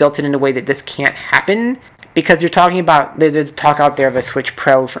believe they've built it in a way that this can't happen, because you're talking about, there's talk out there of a Switch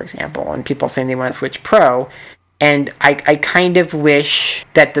Pro, for example, and people saying they want a Switch Pro. And I kind of wish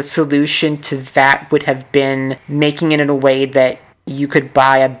that the solution to that would have been making it in a way that you could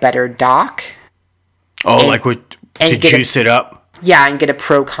buy a better dock. Oh, to juice it up? Yeah, and get a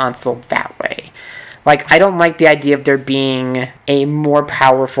Pro console that way. Like, I don't like the idea of there being a more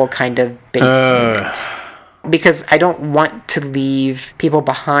powerful kind of base unit. Because I don't want to leave people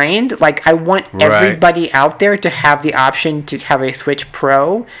behind. Like, I want everybody out there to have the option to have a Switch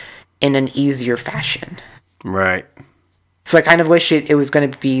Pro in an easier fashion. Right. So I kind of wish it was going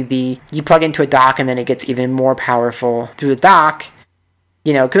to be you plug into a dock and then it gets even more powerful through the dock.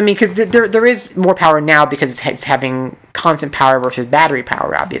 Because there is more power now because it's having constant power versus battery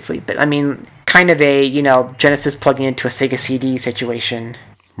power, obviously. But, I mean, kind of a, Genesis plugging into a Sega CD situation.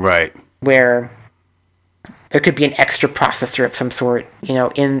 Right. Where there could be an extra processor of some sort,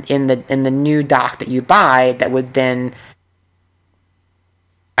 in the new dock that you buy that would then...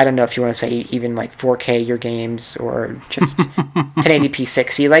 I don't know if you want to say even, like, 4K your games or just 1080p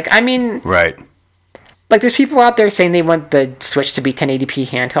 60. Like, I mean... Right. Like, there's people out there saying they want the Switch to be 1080p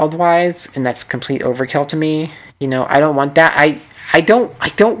handheld-wise, and that's complete overkill to me. I don't want that. I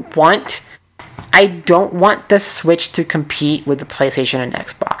don't want the Switch to compete with the PlayStation and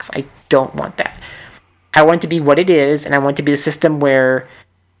Xbox. I don't want that. I want it to be what it is, and I want it to be a system where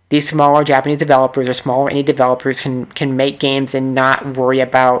these smaller Japanese developers or smaller indie developers can make games and not worry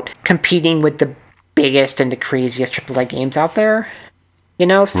about competing with the biggest and the craziest AAA games out there. So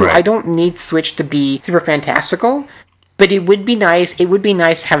Right. I don't need Switch to be super fantastical, but it would be nice. It would be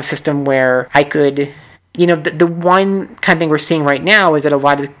nice to have a system where I could, the one kind of thing we're seeing right now is that a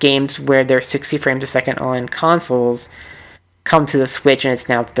lot of games where they're 60 frames a second on consoles come to the Switch and it's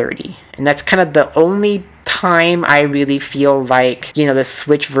now 30. And that's kind of the only time I really feel like, the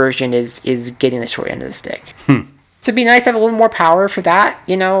Switch version is getting the short end of the stick. So it'd be nice to have a little more power for that,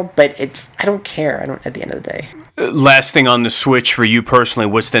 but I don't care. I don't at the end of the day. Last thing on the Switch for you personally,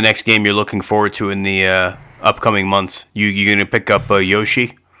 what's the next game you're looking forward to in the upcoming months? You going to pick up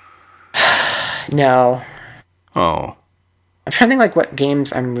Yoshi? No. Oh. I'm trying to think like what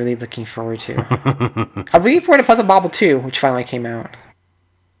games I'm really looking forward to. I'm looking forward to Puzzle Bobble 2, which finally came out.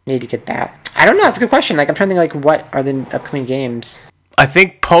 Need to get that. I don't know. It's a good question. Like I'm trying to think like what are the upcoming games. I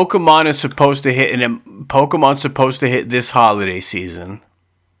think Pokemon is supposed to hit, and Pokemon's supposed to hit this holiday season.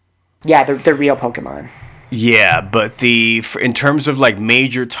 Yeah, they're real Pokemon. Yeah, but in terms of like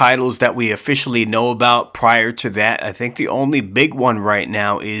major titles that we officially know about prior to that, I think the only big one right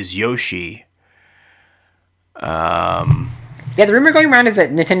now is Yoshi. Yeah, the rumor going around is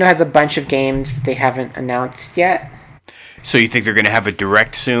that Nintendo has a bunch of games they haven't announced yet. So you think they're going to have a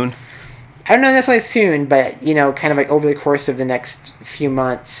direct soon? I don't know necessarily soon, but kind of like over the course of the next few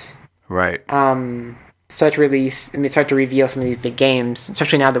months. Right. Start to reveal some of these big games,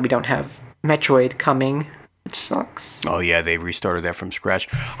 especially now that we don't have Metroid coming, which sucks. Oh yeah, they restarted that from scratch.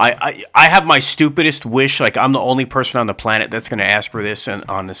 I have my stupidest wish. Like I'm the only person on the planet that's going to ask for this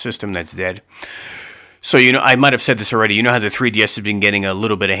on a system that's dead. So I might have said this already. You know how the 3DS has been getting a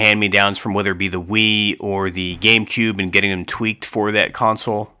little bit of hand-me-downs from whether it be the Wii or the GameCube and getting them tweaked for that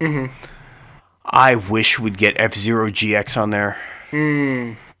console. Mm-hmm. I wish we'd get F-Zero GX on there.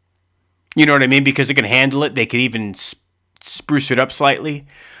 You know what I mean? Because it can handle it. They could even spruce it up slightly.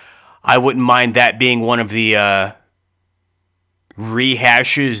 I wouldn't mind that being one of the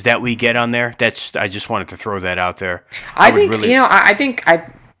rehashes that we get on there. I just wanted to throw that out there. I think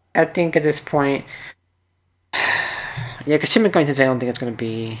at this point, yeah, because Shin Megami Tensei, I don't think it's going to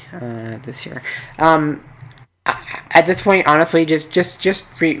be this year. At this point, honestly,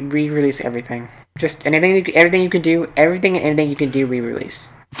 just re-release everything. Just everything you can do, anything you can do, re-release.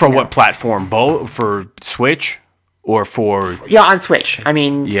 For what platform? Both for Switch or for? Yeah, on Switch. I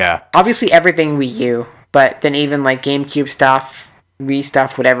mean, yeah, obviously everything Wii U, but then even like GameCube stuff, Wii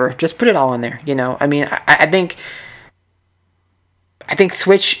stuff, whatever. Just put it all in there. I mean, I think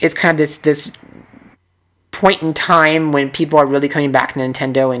Switch is kind of this point in time when people are really coming back to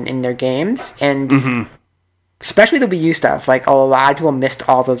Nintendo and in their games, and especially the Wii U stuff. Like a lot of people missed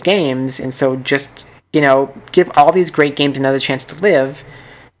all those games, and so just give all these great games another chance to live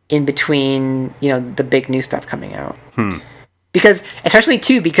in between the big new stuff coming out. Because like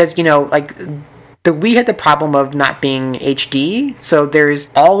the Wii had the problem of not being HD, so there's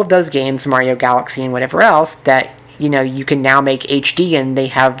all of those games, Mario Galaxy and whatever else, that you can now make HD and they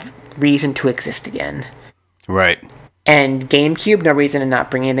have reason to exist again. Right. And GameCube, no reason to not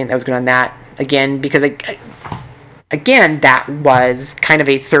bring anything that was good on that again, because again, that was kind of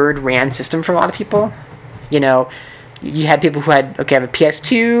a third RAN system for a lot of people. You had people who had, I have a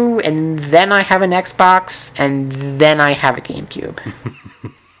PS2, and then I have an Xbox, and then I have a GameCube.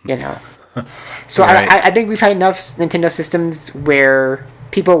 So right. I think we've had enough Nintendo systems where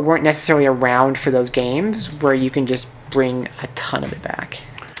people weren't necessarily around for those games, where you can just bring a ton of it back.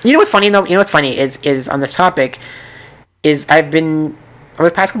 What's funny, though? What's funny is on this topic, is I've been, over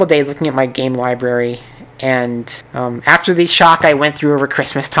the past couple of days, looking at my game library, and after the shock I went through over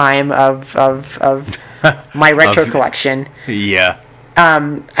Christmas time of my retro collection, yeah,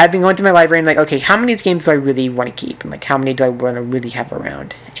 I've been going through my library and like, okay, how many of these games do I really want to keep, and like how many do I want to really have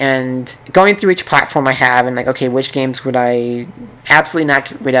around, and going through each platform I have, and like, okay, which games would I absolutely not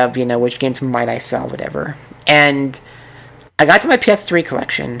get rid of, which games might I sell, whatever. And I got to my PS3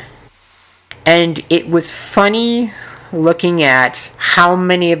 collection, and it was funny looking at how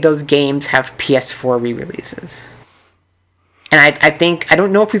many of those games have PS4 re-releases. And I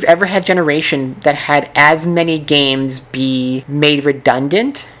don't know if we've ever had a generation that had as many games be made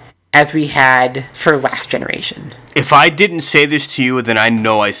redundant as we had for last generation. If I didn't say this to you, then I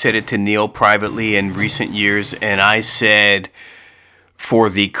know I said it to Neil privately in recent years, and I said for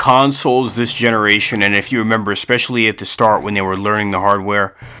the consoles this generation, and if you remember, especially at the start when they were learning the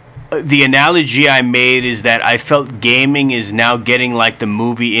hardware, the analogy I made is that I felt gaming is now getting like the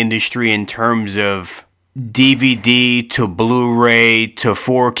movie industry in terms of DVD to Blu-ray to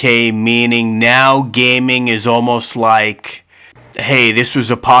 4K, meaning now gaming is almost like hey, this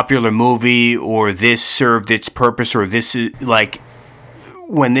was a popular movie, or this served its purpose, or this is like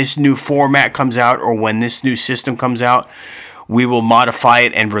when this new format comes out, or when this new system comes out, we will modify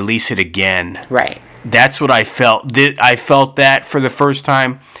it and release it again. Right. That's what I felt. I felt that for the first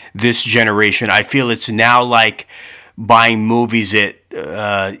time this generation. I feel it's now like buying movies at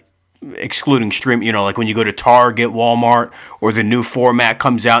excluding stream, like when you go to Target, Walmart, or the new format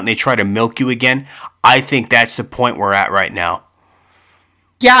comes out and they try to milk you again. I think that's the point we're at right now.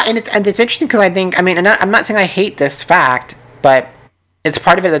 Yeah, and it's interesting because I'm not saying I hate this fact, but it's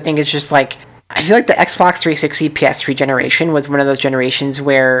part of it. I think it's just like, I feel like the Xbox 360 PS3 generation was one of those generations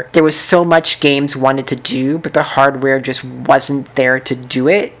where there was so much games wanted to do, but the hardware just wasn't there to do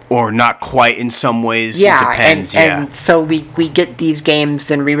it. Or not quite in some ways. Yeah, it depends. And so we get these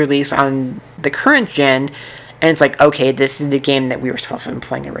games and re-release on the current gen, and it's like, okay, this is the game that we were supposed to have been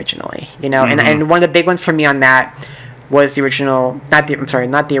playing originally, And one of the big ones for me on that was the original, not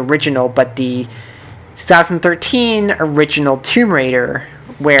the original, but the 2013 original Tomb Raider,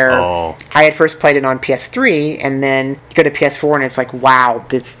 where I had first played it on PS3, and then you go to PS4, and it's like, wow,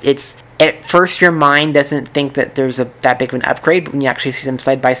 it's at first your mind doesn't think that there's that big of an upgrade, but when you actually see them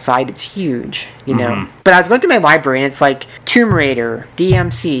side by side, it's huge, know. But I was going through my library, and it's like Tomb Raider,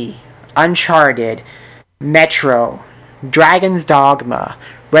 DMC, Uncharted, Metro, Dragon's Dogma,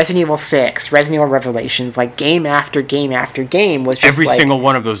 Resident Evil 6, Resident Evil Revelations, like game after game after game was just every single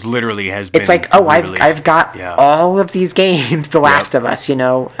one of those literally has been. It's like, I've got all of these games, The Last of Us,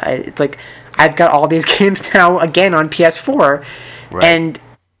 It's like I've got all these games now again on PS4, right. And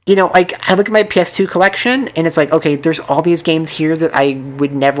like I look at my PS2 collection, and it's like, okay, there's all these games here that I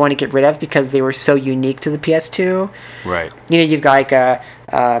would never want to get rid of because they were so unique to the PS2. Right. You've got like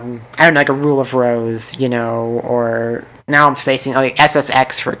like a Rule of Rose, or now I'm spacing like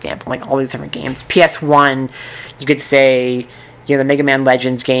SSX, for example, like all these different games. PS1, you could say, the Mega Man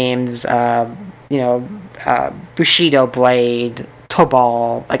Legends games, Bushido Blade,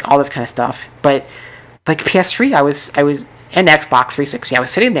 Tobal, like all this kind of stuff. But like PS3, I was and Xbox 360, I was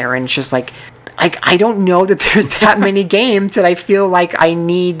sitting there, and it's just like I don't know that there's that many games that I feel like I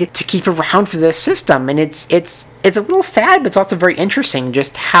need to keep around for this system, and it's a little sad, but it's also very interesting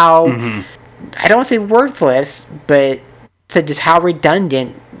just how I don't want to say worthless, but just how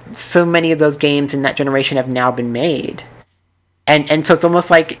redundant so many of those games in that generation have now been made. And so it's almost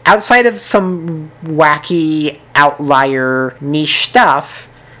like outside of some wacky outlier niche stuff,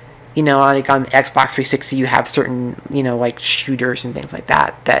 like on Xbox 360 you have certain, like shooters and things like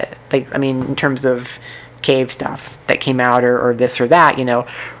that, like, in terms of cave stuff that came out or this or that, it's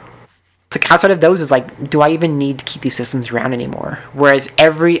like outside of those is like, do I even need to keep these systems around anymore? Whereas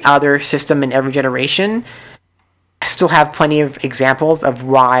every other system in every generation, I still have plenty of examples of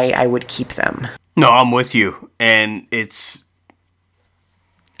why I would keep them. No, I'm with you. And this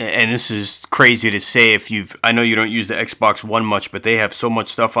is crazy to say I know you don't use the Xbox One much, but they have so much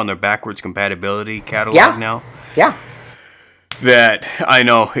stuff on their backwards compatibility catalog now. Yeah. That I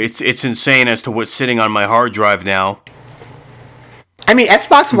know it's insane as to what's sitting on my hard drive now.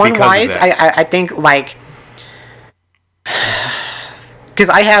 Xbox One wise, I think like, because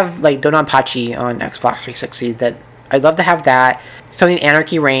I have like Dononpachi on Xbox 360 that I'd love to have that. Still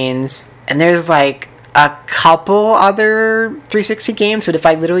Anarchy Reigns, and there's like a couple other 360 games, but if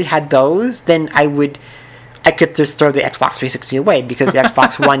I literally had those, then I could just throw the Xbox 360 away because the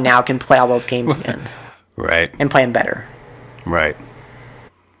Xbox One now can play all those games again. Right. And play them better. Right.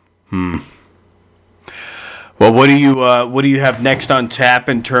 Well, what do you have next on tap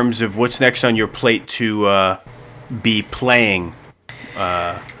in terms of what's next on your plate to be playing?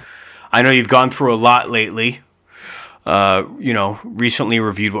 I know you've gone through a lot lately. Recently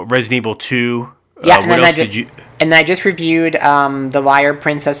reviewed Resident Evil 2. Yeah, and I just reviewed The Liar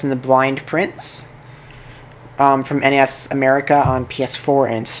Princess and the Blind Prince from NES America on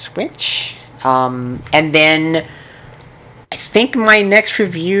PS4 and Switch. And then I think my next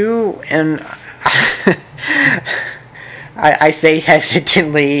review, and I say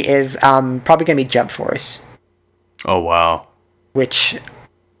hesitantly, is probably going to be Jump Force. Oh, wow. Which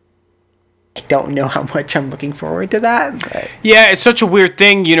I don't know how much I'm looking forward to that. But. Yeah, it's such a weird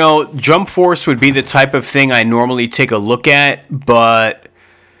thing. Jump Force would be the type of thing I normally take a look at, but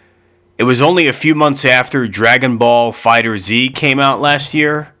it was only a few months after Dragon Ball FighterZ came out last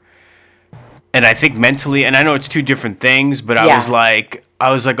year. And I think mentally, and I know it's two different things, but I was like,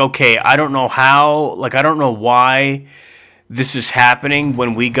 okay, I don't know how, like, I don't know why this is happening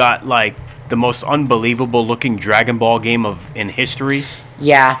when we got, like, the most unbelievable looking Dragon Ball game in history.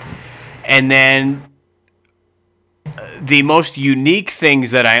 Yeah. And then the most unique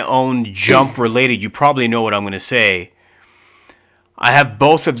things that I own Jump related, you probably know what I'm going to say. I have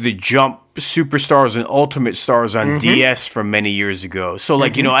both of the Jump Superstars and Ultimate Stars on DS from many years ago. So,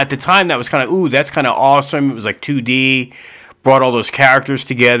 like, at the time, that was kind of, that's kind of awesome. It was like 2D, brought all those characters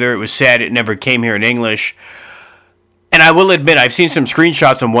together. It was sad it never came here in English. And I will admit, I've seen some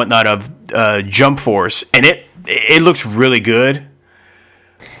screenshots and whatnot of Jump Force, and it looks really good.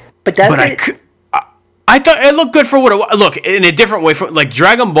 But I thought it looked good for what it was. Look, in a different way, like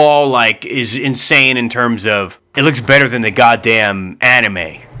Dragon Ball, like is insane in terms of it looks better than the goddamn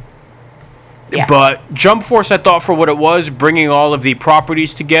anime. Yeah. But Jump Force, I thought for what it was, bringing all of the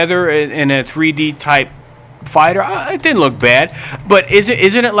properties together in a 3D type fighter, it didn't look bad. But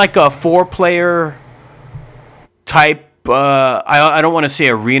isn't it like a 4-player type? I don't want to say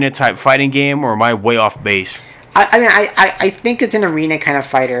arena type fighting game, or am I way off base? I think it's an arena kind of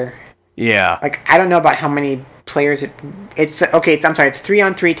fighter. Yeah. Like, I don't know about how many players it's okay. It's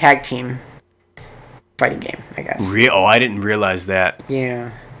 3-on-3 tag team fighting game, I guess. Oh, I didn't realize that.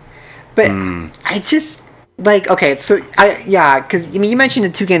 Yeah. But I just okay. So because you mentioned the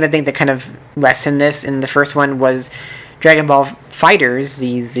two games I think that kind of lessen this. And the first one was Dragon Ball Fighters.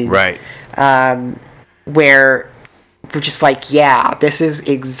 These right. Where we're just like, this is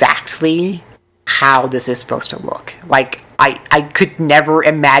exactly how this is supposed to look. Like, I could never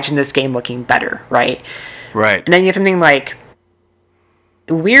imagine this game looking better, right? Right. And then you have something like,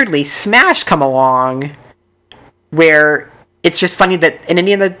 weirdly, Smash come along, where it's just funny that in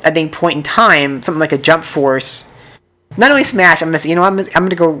any other, I think, point in time, something like a Jump Force, not only Smash, I'm gonna say, I'm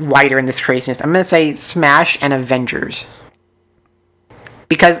gonna go wider in this craziness. I'm gonna say Smash and Avengers.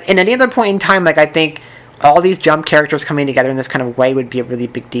 Because in any other point in time, like, I think all these Jump characters coming together in this kind of way would be a really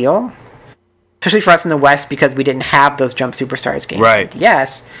big deal. Especially for us in the West, because we didn't have those Jump Superstars games. Right.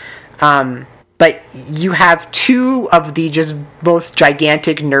 Yes. But you have two of the just most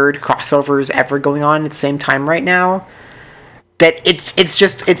gigantic nerd crossovers ever going on at the same time right now. That it's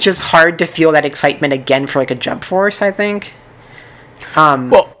just hard to feel that excitement again for like a Jump Force, I think.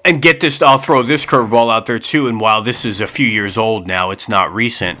 Well, and get this, I'll throw this curveball out there too, and while this is a few years old now, it's not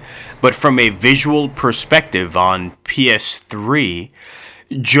recent, but from a visual perspective on PS3,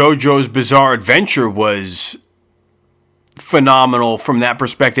 JoJo's Bizarre Adventure was phenomenal from that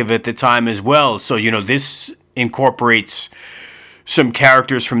perspective at the time as well. So, this incorporates some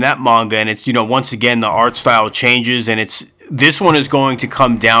characters from that manga, and it's, once again, the art style changes, and this one is going to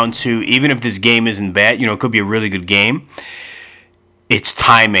come down to, even if this game isn't bad, it could be a really good game, it's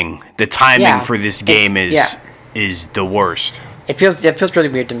timing. The timing for this game is the worst. It feels really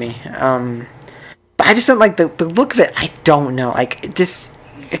weird to me. But I just don't like the look of it. I don't know. Like, this,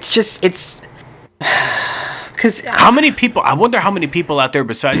 it's because how many people? I wonder how many people out there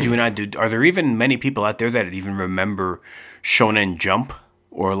besides you and I do. Are there even many people out there that even remember Shonen Jump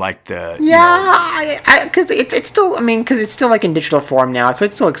or like the? Yeah, because it's still. I mean, because it's still like in digital form now, so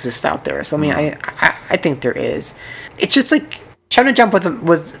it still exists out there. So I mean, I think there is. It's just like Shonen Jump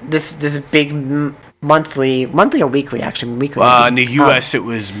was this big monthly or weekly, actually weekly. In the U.S. it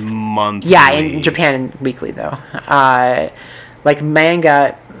was monthly. Yeah, in Japan weekly though. Like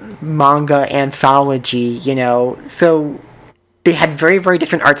manga anthology, so they had very, very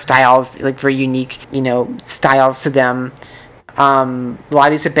different art styles, like very unique, styles to them. A lot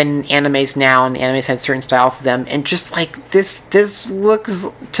of these have been animes now, and the animes had certain styles to them, and just like this looks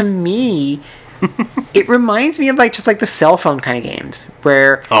to me, it reminds me of just the cell phone kind of games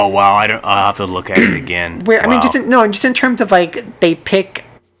where. Oh wow! I'll have to look at it again. Where wow. I mean, just in terms of they pick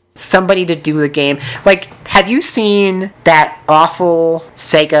somebody to do the game. Like, have you seen that awful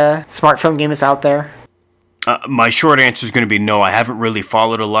Sega smartphone game that's out there? My short answer is going to be no. I haven't really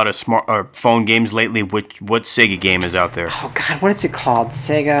followed a lot of phone games lately. What Sega game is out there? Oh God, what is it called?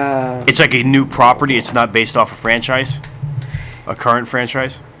 Sega. It's like a new property. It's not based off a franchise, a current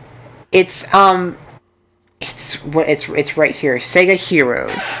franchise. It's right here, Sega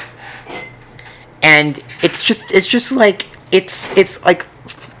Heroes, and it's just like it's like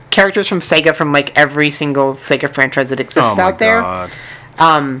characters from Sega from like every single Sega franchise that exists out there.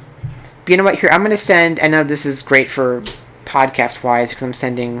 But you know what? Here, I'm going to send. I know this is great for podcast wise because I'm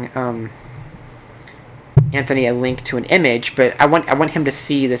sending Anthony a link to an image, but I want him to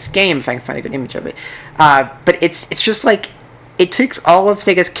see this game if I can find a good image of it. But it's just like it takes all of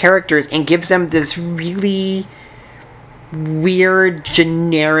Sega's characters and gives them this really weird,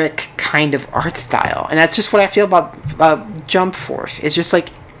 generic kind of art style, and that's just what I feel about Jump Force. It's just like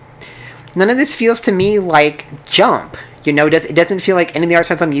none of this feels to me like Jump. It doesn't feel like any of the art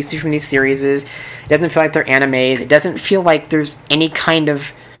styles I'm used to from these series. It doesn't feel like they're animes. It doesn't feel like there's any kind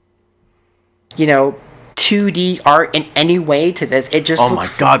of 2D art in any way to this. It just my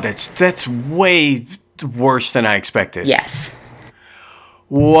god, that's way worse than I expected. Yes.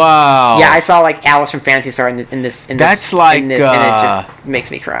 Wow. Yeah, I saw like Alice from Phantasy Star in this. That's like, and it just makes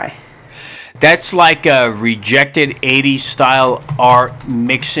me cry. That's like a rejected 80s style art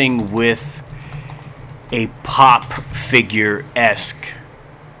mixing with a pop figure-esque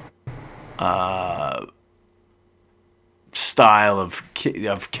style of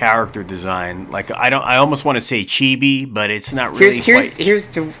character design. Like I almost want to say chibi, but it's not really. Here's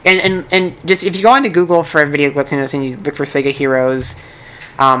the and just if you go onto Google for everybody listening to this and you look for Sega Heroes,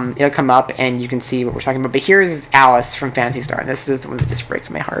 it'll come up and you can see what we're talking about. But here's Alice from Phantasy Star. This is the one that just breaks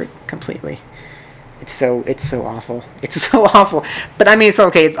my heart completely. It's so awful. It's so awful. But I mean, it's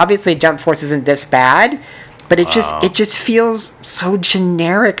okay. It's obviously Jump Force isn't this bad, but it just feels so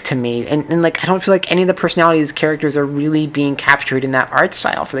generic to me. And like I don't feel like any of the personalities of these characters are really being captured in that art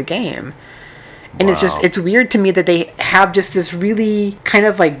style for the game. And it's weird to me that they have just this really kind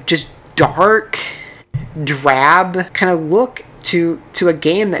of like just dark, drab kind of look to a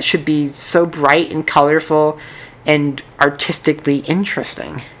game that should be so bright and colorful and artistically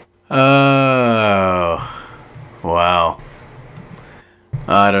interesting. Oh, wow.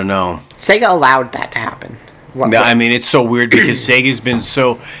 I don't know. Sega allowed that to happen. I mean, it's so weird because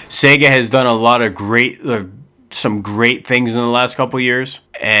Sega has done a lot of some great things in the last couple of years,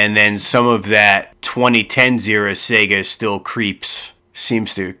 and then some of that 2010s era Sega still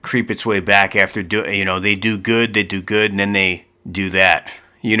seems to creep its way back after they do good, and then they do that.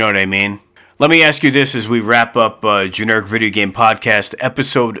 You know what I mean? Let me ask you this as we wrap up Generic Video Game Podcast,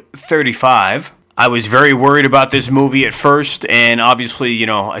 episode 35. I was very worried about this movie at first, and obviously,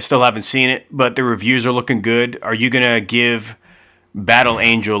 I still haven't seen it, but the reviews are looking good. Are you going to give Battle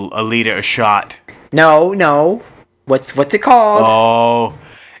Angel Alita a shot? No. What's it called? Oh.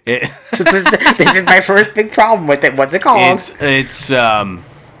 This is my first big problem with it. What's it called? It's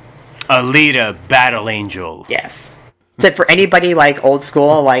Alita Battle Angel. Yes. Except for anybody like old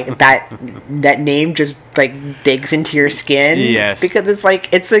school, like that name just like digs into your skin. Yes. Because it's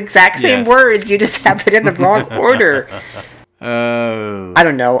the exact same words. You just have it in the wrong order. I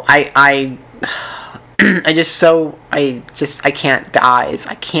don't know. I can't. The eyes.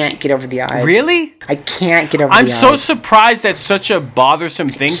 I can't get over the eyes. Really? I can't get over the eyes. I'm so surprised that's such a bothersome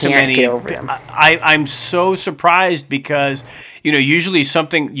thing to many. Get over them. I'm so surprised because, usually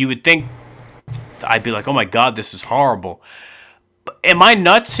something you would think I'd be like, oh my God, this is horrible. Am I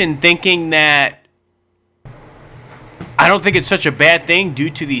nuts in thinking that I don't think it's such a bad thing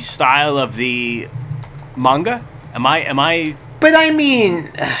due to the style of the manga? Am I? But I mean,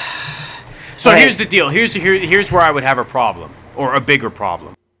 so here's the deal. Here's where I would have a problem, or a bigger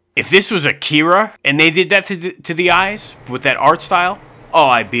problem. If this was Akira and they did that to the eyes with that art style,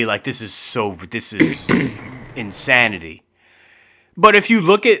 I'd be like, this is insanity. But if you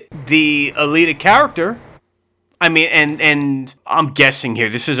look at the Alita character, I mean, and I'm guessing here,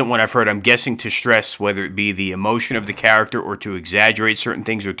 this isn't what I've heard, I'm guessing to stress whether it be the emotion of the character or to exaggerate certain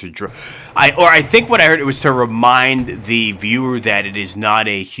things or to I think what I heard it was to remind the viewer that it is not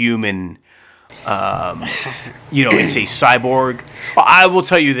a human, it's a cyborg. I will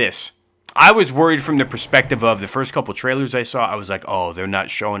tell you this. I was worried from the perspective of the first couple trailers I saw. I was like, they're not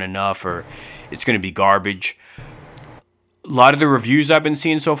showing enough or it's going to be garbage. A lot of the reviews I've been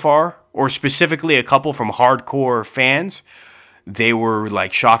seeing so far, or specifically a couple from hardcore fans, they were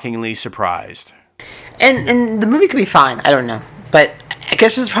like shockingly surprised. And the movie could be fine. I don't know, but I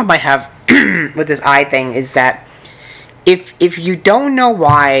guess this problem I have with this eye thing is that if you don't know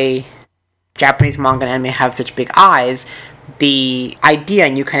why Japanese manga and anime have such big eyes, the idea,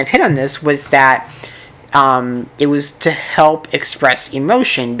 and you kind of hit on this, was that it was to help express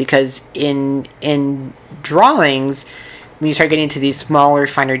emotion, because in drawings, when you start getting into these smaller,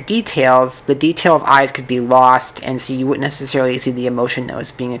 finer details, the detail of eyes could be lost, and so you wouldn't necessarily see the emotion that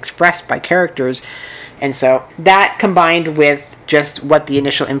was being expressed by characters. And so that, combined with just what the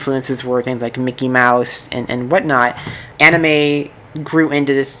initial influences were, things like Mickey Mouse and whatnot, anime grew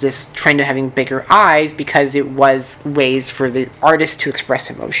into this trend of having bigger eyes because it was ways for the artist to express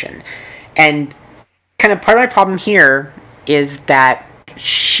emotion. And kind of part of my problem here is that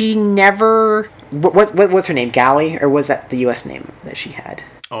she never... What's her name? Gally? Or was that the U.S. name that she had?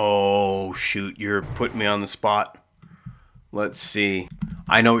 Oh, shoot. You're putting me on the spot. Let's see.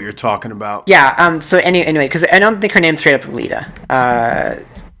 I know what you're talking about. Yeah, so anyway, because I don't think her name's straight up Alita.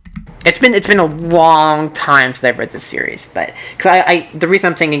 It's been a long time since I've read this series, but... Because the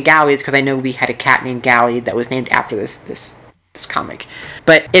reason I'm saying Gally is because I know we had a cat named Gally that was named after this comic.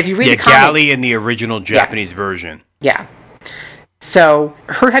 But if you read the comic... Gally in the original Japanese version. Yeah. So,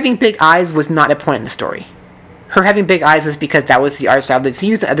 her having big eyes was not a point in the story. Her having big eyes was because that was the art style that's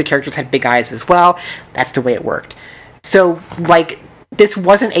used. The other characters had big eyes as well. That's the way it worked. So, like, this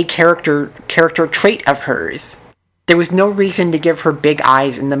wasn't a character trait of hers. There was no reason to give her big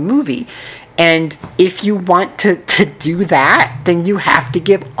eyes in the movie. And if you want to do that, then you have to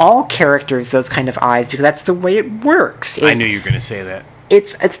give all characters those kind of eyes, because that's the way it works. I knew you were going to say that.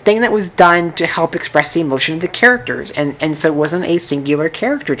 It's a thing that was done to help express the emotion of the characters, and so it wasn't a singular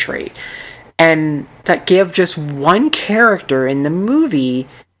character trait. And to give just one character in the movie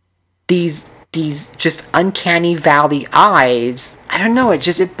these just uncanny valley eyes, I don't know,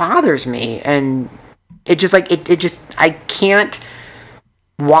 it bothers me. And it just, like, it just, I can't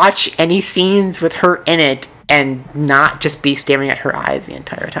watch any scenes with her in it and not just be staring at her eyes the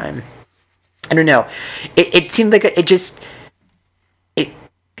entire time. I don't know. It seemed like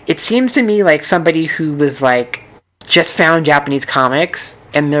it seems to me like somebody who was like just found Japanese comics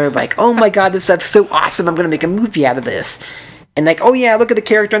and they're like, oh my god, this stuff's so awesome, I'm gonna make a movie out of this. And like, oh yeah, look at the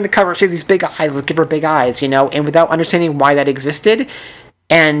character on the cover, she has these big eyes, let's give her big eyes, and without understanding why that existed.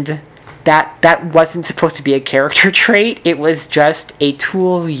 And that wasn't supposed to be a character trait. It was just a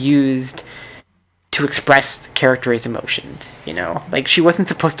tool used to express the character's emotions, Like, she wasn't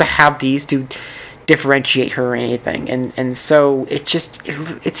supposed to have these to differentiate her or anything. And so it just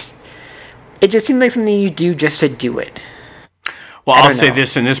seemed like something you do just to do it. Well, I'll say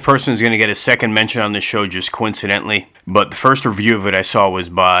this, and this person is going to get a second mention on the show just coincidentally, but the first review of it I saw was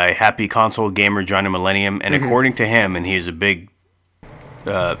by Happy Console Gamer Johnny Millennium, and according to him, and he is a big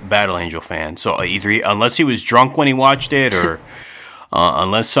Battle Angel fan, so unless he was drunk when he watched it, or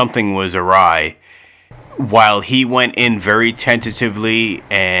unless something was awry, while he went in very tentatively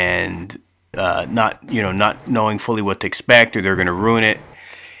and not knowing fully what to expect, or they're going to ruin it,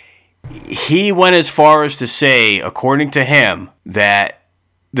 he went as far as to say, according to him, that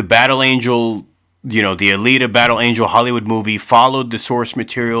the Battle Angel, the Alita Battle Angel Hollywood movie followed the source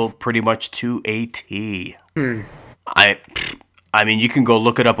material pretty much to a T. I mean, you can go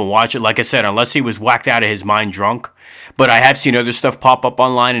look it up and watch it. Like I said, unless he was whacked out of his mind drunk. But I have seen other stuff pop up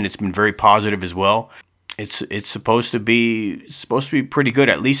online, and it's been very positive as well. It's supposed to be pretty good,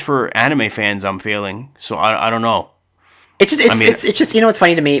 at least for anime fans, I'm feeling. So I don't know. It's just what's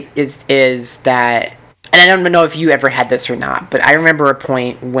funny to me is that, and I don't know if you ever had this or not, but I remember a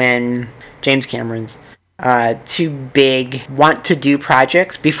point when James Cameron's two big want-to-do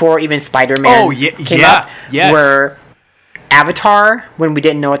projects before even Spider-Man came up were Avatar, when we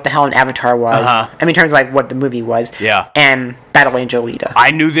didn't know what the hell an Avatar was. I mean, in terms of like what the movie was. Yeah. And Battle Angel Alita. I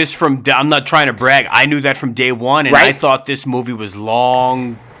knew this I'm not trying to brag, I knew that from day one, and right? I thought this movie was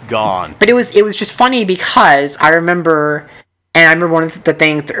long gone. But it was just funny because I remember one of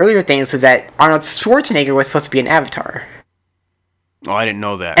the earlier things was that Arnold Schwarzenegger was supposed to be an Avatar. Oh, I didn't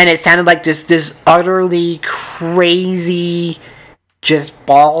know that. And it sounded like just this utterly crazy, just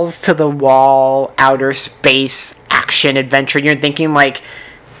balls to the wall, outer space action adventure. You're thinking like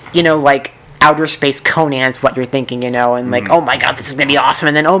outer space Conan's what you're thinking, and like, oh my god, this is gonna be awesome.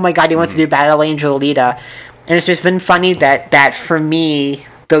 And then, oh my god, he wants to do Battle Angel Alita. And it's just been funny that for me,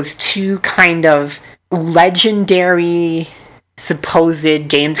 those two kind of legendary supposed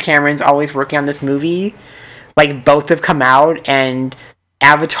James Cameron's always working on this movie, like, both have come out, and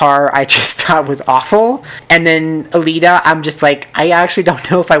Avatar I just thought was awful, and then Alita I'm just like, I actually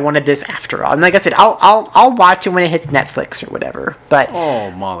don't know if I wanted this after all. And like I said, I'll watch it when it hits Netflix or whatever, but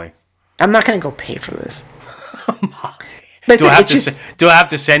Molly, I'm not gonna go pay for this. But do I have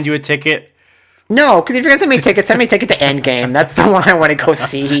to send you a ticket? No, because if you're going to send me a ticket, send me a ticket to Endgame. That's the one I want to go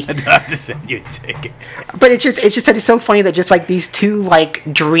see. I don't have to send you a ticket. But it's just that it's so funny that just like these two like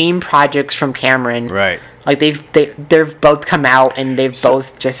dream projects from Cameron, right? Like they've both come out and they've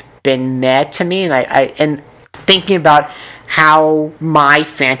both just been meh to me, and I thinking about how my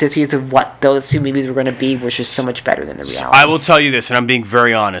fantasies of what those two movies were going to be was just so much better than the reality. I will tell you this, and I'm being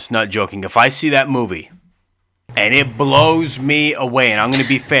very honest, not joking. If I see that movie and it blows me away, and I'm going to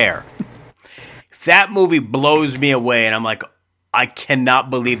be fair. If that movie blows me away and I'm like, I cannot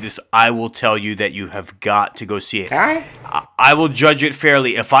believe this, I will tell you that you have got to go see it. All right. I will judge it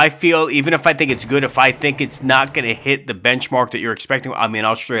fairly. If I feel, even if I think it's good, if I think it's not going to hit the benchmark that you're expecting, I mean,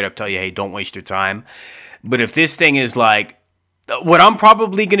 I'll straight up tell you, hey, don't waste your time. But if this thing is like, what I'm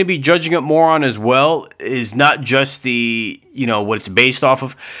probably going to be judging it more on as well is not just the, what it's based off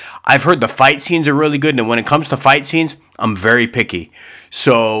of. I've heard the fight scenes are really good. And when it comes to fight scenes, I'm very picky.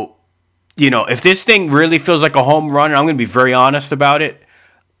 So, if this thing really feels like a home run, and I'm going to be very honest about it,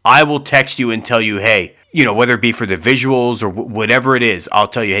 I will text you and tell you, hey, whether it be for the visuals or whatever it is, I'll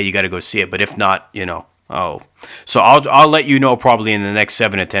tell you, hey, you got to go see it. But if not, so I'll let you know probably in the next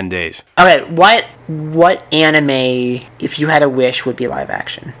 7 to 10 days. Okay, what anime, if you had a wish, would be live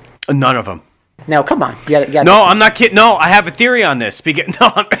action? None of them. No, come on. No, I'm not kidding. No, I have a theory on this.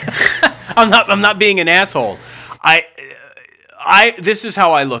 No, I'm not being an asshole. This is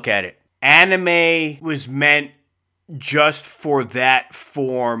how I look at it. Anime was meant just for that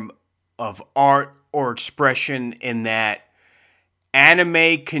form of art or expression, in that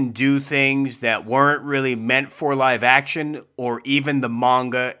anime can do things that weren't really meant for live action, or even the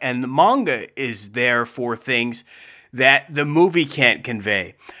manga. And the manga is there for things that the movie can't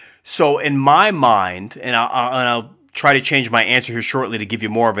convey. So in my mind, and I'll try to change my answer here shortly to give you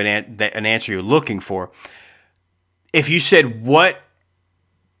more of an answer you're looking for. If you said what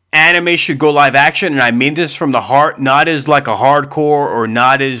anime should go live action, and I mean this from the heart, not as like a hardcore or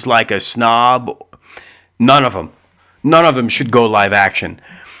not as like a snob, none of them should go live action.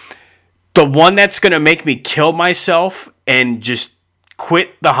 The one that's going to make me kill myself and just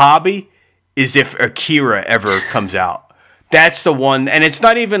quit the hobby is if Akira ever comes out. That's the one, and it's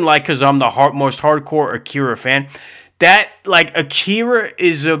not even like because I'm the most hardcore Akira fan. That, like, Akira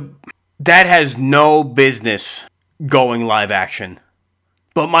that has no business going live action.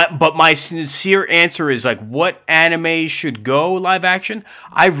 But my sincere answer is, like, what anime should go live action?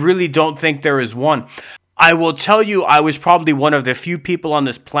 I really don't think there is one. I will tell you, I was probably one of the few people on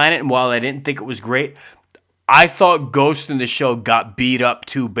this planet, and while I didn't think it was great, I thought Ghost in the Shell got beat up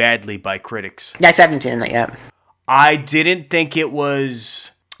too badly by critics. Yes, I haven't seen that yet. I didn't think it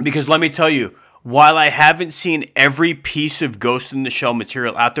was, because let me tell you, while I haven't seen every piece of Ghost in the Shell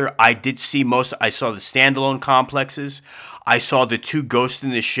material out there, I did see I saw the standalone complexes. I saw the 2 Ghost in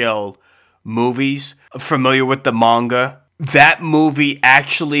the Shell movies. Familiar with the manga. That movie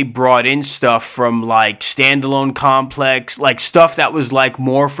actually brought in stuff from like standalone complex, like stuff that was like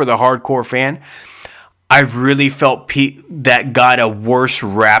more for the hardcore fan. I really felt that got a worse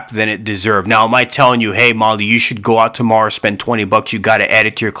rap than it deserved. Now, am I telling you, hey, Molly, you should go out tomorrow, spend $20, you got to add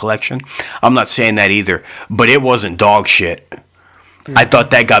it to your collection? I'm not saying that either, but it wasn't dog shit. I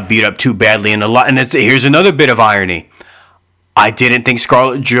thought that got beat up too badly, and here's another bit of irony. I didn't think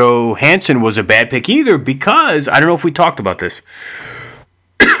Scarlett Johansson was a bad pick either, because I don't know if we talked about this.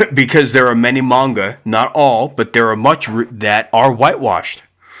 Because there are many manga, not all, but there are much that are whitewashed.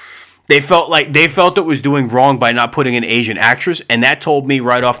 They felt it was doing wrong by not putting an Asian actress, and that told me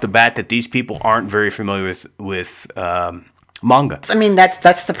right off the bat that these people aren't very familiar with manga. I mean,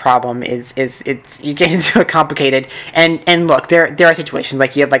 that's the problem. Is you get into a complicated and look, there are situations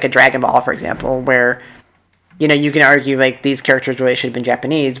like you have like a Dragon Ball, for example, where you can argue like these characters really should have been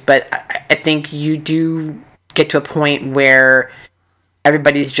Japanese, but I think you do get to a point where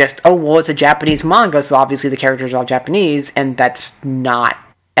everybody's just, oh well, it's a Japanese manga, so obviously the characters are all Japanese, and that's not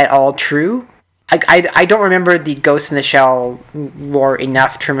at all true. I don't remember the Ghost in the Shell lore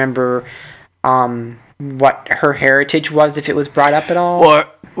enough to remember what her heritage was, if it was brought up at all.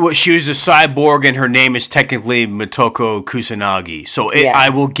 Well, she was a cyborg, and her name is technically Motoko Kusanagi. So I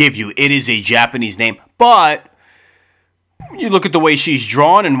will give you, it is a Japanese name, but you look at the way she's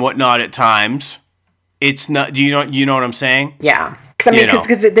drawn and whatnot at times. It's not. Do you know what I'm saying? Yeah,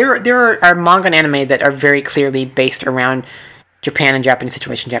 because there are manga and anime that are very clearly based around Japan and Japanese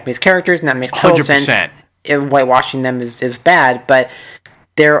situation, Japanese characters, and that makes total 100%. Sense. Whitewashing them is bad, but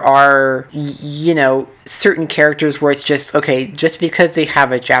there are, certain characters where it's just, okay, just because they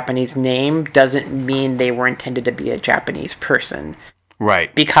have a Japanese name doesn't mean they were intended to be a Japanese person.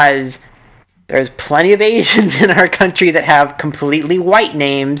 Right. Because there's plenty of Asians in our country that have completely white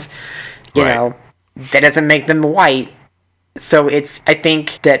names, that doesn't make them white. So I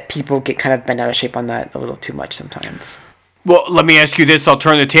think that people get kind of bent out of shape on that a little too much sometimes. Well, let me ask you this. I'll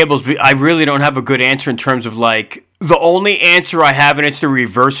turn the tables. I really don't have a good answer in terms of, like, the only answer I have, and it's the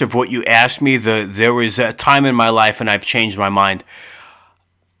reverse of what you asked me. There was a time in my life, and I've changed my mind.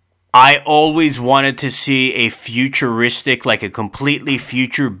 I always wanted to see a futuristic, like a completely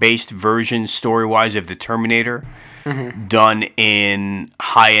future-based version, story-wise, of the Terminator done in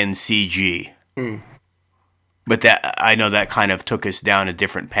high-end CG. But I know that kind of took us down a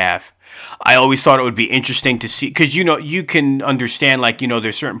different path. I always thought it would be interesting to see, because you can understand, like,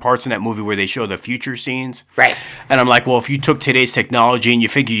 there's certain parts in that movie where they show the future scenes, right? And I'm like, well, if you took today's technology and you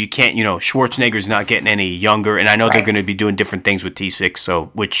figure you can't, Schwarzenegger's not getting any younger, and I know they're going to be doing different things with T6, so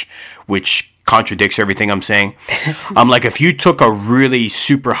which contradicts everything I'm saying. I'm like, if you took a really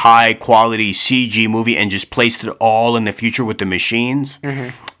super high quality CG movie and just placed it all in the future with the machines,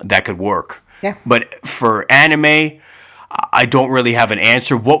 that could work. Yeah. But for anime, I don't really have an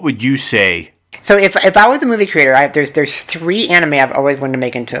answer. What would you say? So if I was a movie creator, there's 3 anime I've always wanted to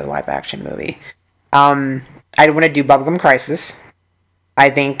make into a live action movie. I'd want to do Bubblegum Crisis. I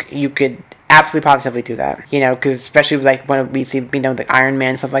think you could absolutely positively do that. Because especially like when we see, the Iron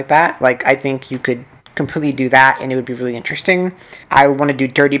Man, stuff like that, like, I think you could completely do that and it would be really interesting. I want to do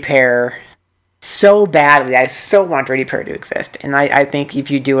Dirty Pair so badly. I still want Dirty Pair to exist. And I think if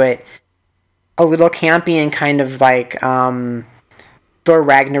you do it a little campy and kind of like Thor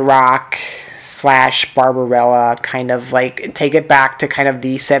Ragnarok / Barbarella, kind of like take it back to kind of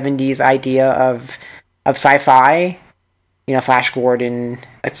the 70s idea of sci-fi, Flash Gordon.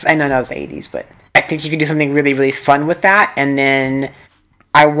 I know that was the 80s, but I think you could do something really, really fun with that. And then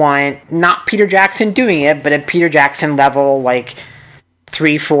I want not Peter Jackson doing it, but a Peter Jackson level, like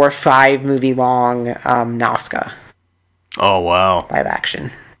 3, 4, 5 movie long Nazca. Oh, wow. Live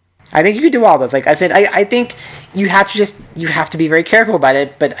action. I think you could do all those. Like I said, I think you have to be very careful about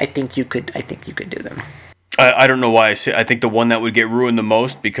it, but I think you could do them. I don't know why I think the one that would get ruined the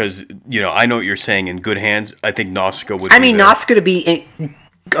most, because I know what you're saying, in good hands. I think Nausicaa would. Nausicaa would be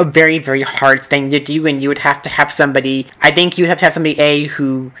a very, very hard thing to do, and you would have to have somebody. I think you have to have somebody A,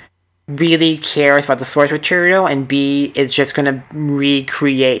 who really cares about the source material, and B, is just going to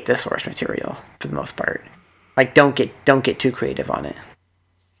recreate the source material for the most part. Like, don't get too creative on it.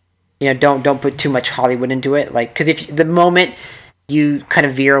 Don't put too much Hollywood into it. Like, because if the moment you kind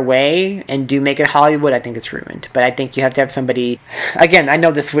of veer away and do make it Hollywood, I think it's ruined. But I think you have to have somebody. Again, I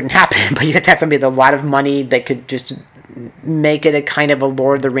know this wouldn't happen, but you have to have somebody with a lot of money that could just make it a kind of a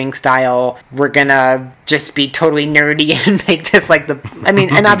Lord of the Rings style. We're gonna just be totally nerdy and make this like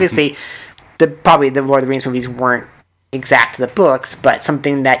and obviously probably the Lord of the Rings movies weren't exact to the books, but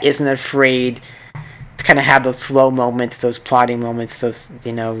something that isn't afraid to kind of have those slow moments, those plotting moments, those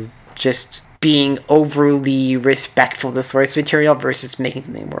just being overly respectful of the source material versus making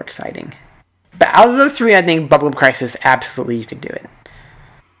something more exciting. But out of those three, I think Bubblegum Crisis, absolutely you could do it.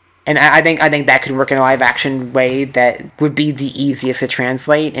 And I think that could work in a live action way that would be the easiest to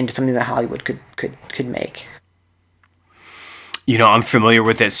translate into something that Hollywood could make. I'm familiar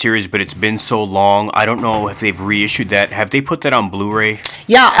with that series, but it's been so long. I don't know if they've reissued that. Have they put that on Blu-ray?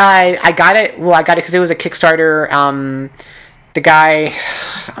 Yeah, I got it. Well, I got it because it was a Kickstarter. The guy,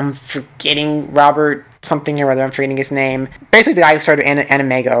 I'm forgetting Robert something or other. I'm forgetting his name. Basically, the guy who started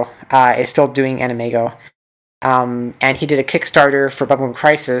Animego is still doing Animego. And he did a Kickstarter for Bubblegum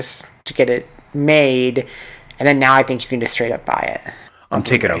Crisis to get it made. And then now I think you can just straight up buy it. I'm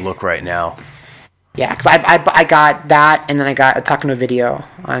taking a look right now. Yeah, because I got that, and then I got a Takano Video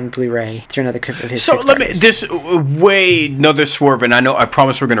on Blu-ray through another of his. So let me another swerve, and I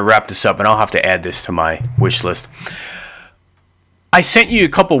promise we're going to wrap this up, and I'll have to add this to my wish list. I sent you a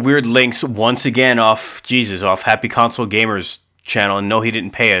couple weird links once again off Happy Console Gamers channel, and no, he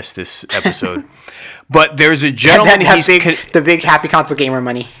didn't pay us this episode. But there's a gentleman, the big Happy Console Gamer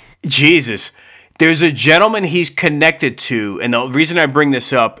money. Jesus. There's a gentleman he's connected to, and the reason I bring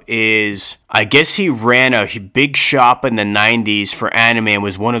this up is I guess he ran a big shop in the 90s for anime and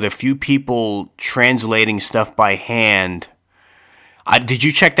was one of the few people translating stuff by hand. Did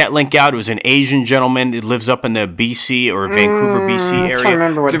you check that link out? It was an Asian gentleman that lives up in the BC or Vancouver, BC area. I can't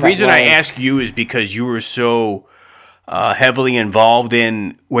remember what the that reason was. I ask you is because you were so heavily involved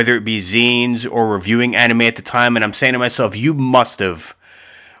in whether it be zines or reviewing anime at the time, and I'm saying to myself, you must have,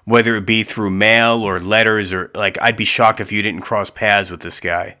 whether it be through mail or letters, or like, I'd be shocked if you didn't cross paths with this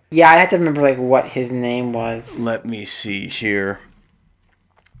guy. Yeah, I have to remember like what his name was. Let me see here,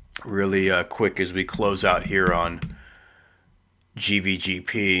 really quick as we close out here on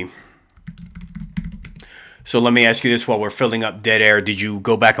GVGP. So let me ask you this while we're filling up dead air: did you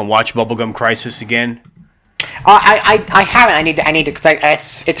go back and watch Bubblegum Crisis again? I haven't. I need to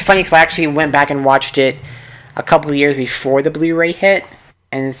because it's funny because I actually went back and watched it a couple of years before the Blu-ray hit.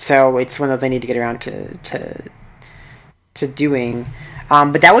 And so it's one of those I need to get around to doing.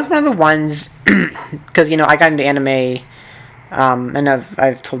 But that was one of the ones, because, I got into anime, and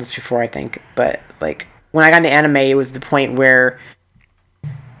I've told this before, I think, but, like, when I got into anime, it was the point where,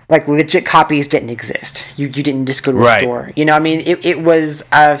 like, legit copies didn't exist. You didn't just go to a store. It was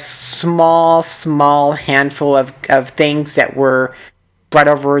a small handful of things that were brought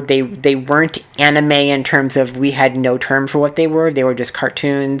over. They weren't anime in terms of we had no term for what they were. They were just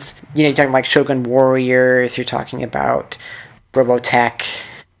cartoons. You're talking like Shogun Warriors. You're talking about Robotech,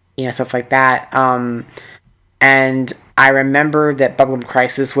 stuff like that. And I remember that Bubblegum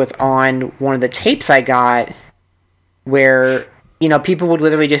Crisis was on one of the tapes I got where, people would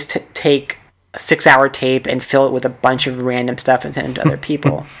literally just take a 6-hour tape and fill it with a bunch of random stuff and send it to other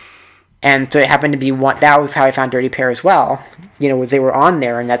people. And so it happened to be one. That was how I found Dirty Pair as well. They were on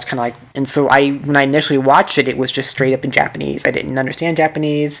there, and that's kind of like. And so when I initially watched it, it was just straight up in Japanese. I didn't understand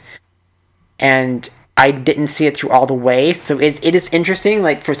Japanese, and I didn't see it through all the way. So it is interesting,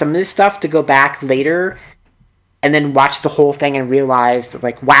 like, for some of this stuff to go back later and then watch the whole thing and realize,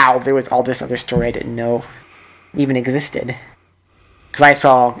 like, wow, there was all this other story I didn't know even existed. Because I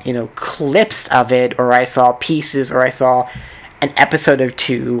saw, clips of it, or I saw pieces, or I saw an episode or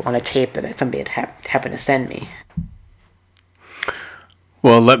two on a tape that somebody had happened to send me.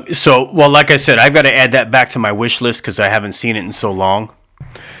 Well, like I said, I've got to add that back to my wish list because I haven't seen it in so long.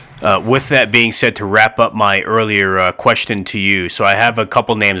 With that being said, to wrap up my earlier question to you, so I have a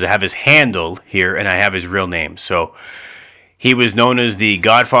couple names. I have his handle here, and I have his real name. So he was known as the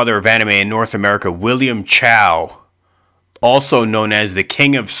Godfather of Anime in North America, William Chow, also known as the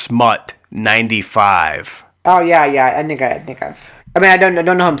King of Smut 95. Oh yeah. I think I've. I mean, I don't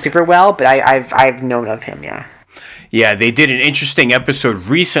know him super well, but I've known of him. Yeah. Yeah, they did an interesting episode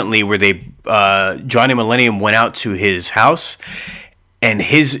recently where Johnny Millennium went out to his house, and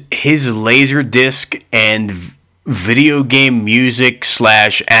his laser disc and video game music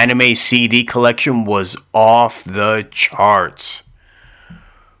 / anime CD collection was off the charts.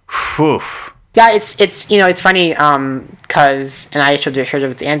 Whew. Yeah, it's funny, cause, and I shared it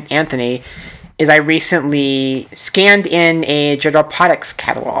with Anthony, is I recently scanned in a General Products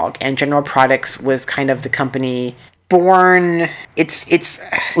catalog, and General Products was kind of the company born. It's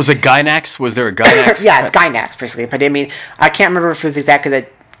was it Gainax? Was there a Gainax? Yeah, it's Gainax basically. But I mean, I can't remember if it was exactly that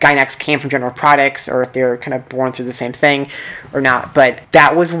Gainax came from General Products or if they were kind of born through the same thing or not. But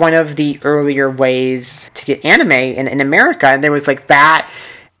that was one of the earlier ways to get anime in America, and there was like that.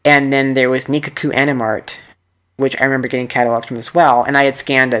 And then there was Nikaku Animart, which I remember getting catalogs from as well. And I had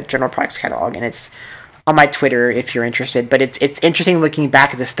scanned a General Products catalog, and it's on my Twitter if you're interested. But it's interesting looking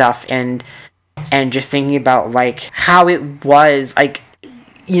back at this stuff and just thinking about like how it was. Like,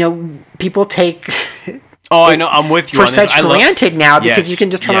 people take oh, I know, I'm with you for on such this. granted now because yes, you can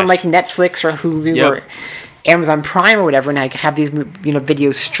just turn on like Netflix or Hulu or Amazon Prime or whatever, and I have these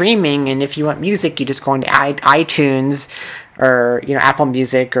videos streaming. And if you want music, you just go into iTunes or Apple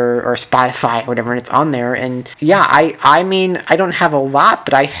Music or Spotify or whatever, and it's on there. And yeah, I mean, I don't have a lot,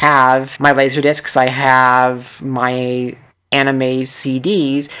 but I have my Laserdiscs, I have my anime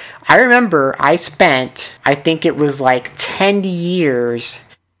CDs. I remember I spent, I think it was like 10 years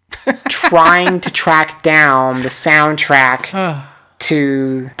trying to track down the soundtrack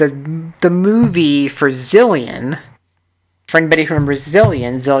to the movie for Zillion. For anybody who remembers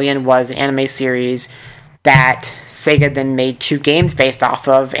Zillion was an anime series that Sega then made 2 games based off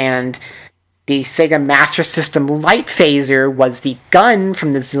of, and the Sega Master System Light Phaser was the gun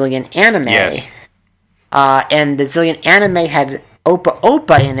from the Zillion anime. Yes. And the Zillion anime had Opa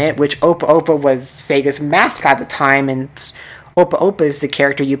Opa in it, which Opa Opa was Sega's mascot at the time, and Opa Opa is the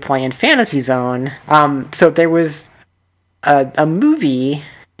character you play in Fantasy Zone. So there was a movie,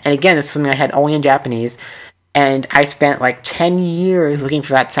 and again, this is something I had only in Japanese, and I spent like 10 years looking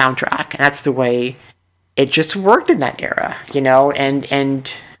for that soundtrack, and that's the way it just worked in that era,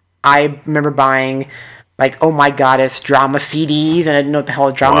 and I remember buying like Oh My Goddess drama CDs, and I didn't know what the hell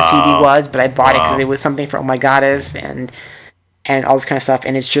a drama CD was, but I bought it because it was something for Oh My Goddess and all this kind of stuff.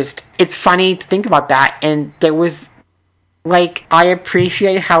 And it's funny to think about that. And there was like, I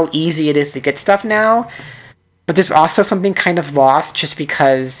appreciate how easy it is to get stuff now, but there's also something kind of lost just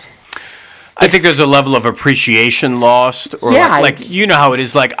because I think there's a level of appreciation lost, or like you know how it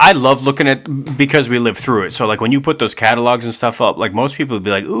is. Like, I love looking at, because we lived through it. So like when you put those catalogs and stuff up, like most people would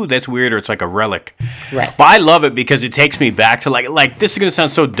be like, "Ooh, that's weird," or it's like a relic. Right. But I love it because it takes me back to like this is gonna sound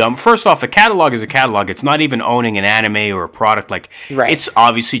so dumb. First off, a catalog is a catalog. It's not even owning an anime or a product. Like, it's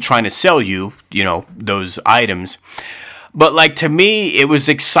obviously trying to sell you, those items. But like, to me, it was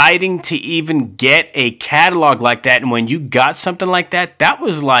exciting to even get a catalog like that. And when you got something like that, that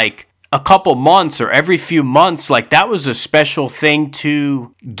was like a couple months or every few months. Like, that was a special thing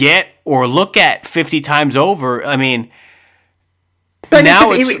to get or look at 50 times over. I mean, but now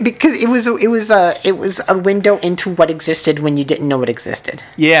because it was a window into what existed when you didn't know it existed.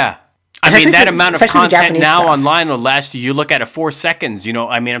 Yeah. I mean, that amount of content now stuff online will last you look at it 4 seconds,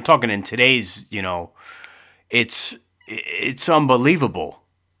 I mean, I'm talking in today's, it's unbelievable.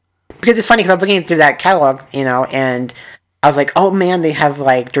 Because it's funny, because I was looking through that catalog, and I was like, oh man, they have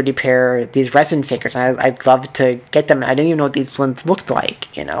like Dirty Pair, these resin figures, and I'd love to get them. I didn't even know what these ones looked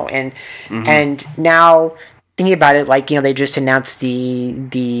like, and now thinking about it, like, they just announced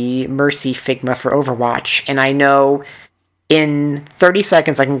the Mercy Figma for Overwatch, and I know in 30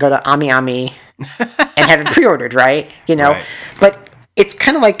 seconds I can go to AmiAmi and have it pre-ordered, right? Right. But it's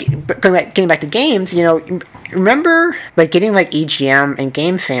kind of like getting back to games. Remember like getting like EGM and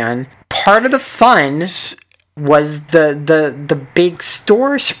Game Fan. Part of the fun was the big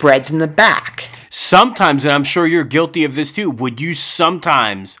store spreads in the back. sometimes, and I'm sure you're guilty of this too, would you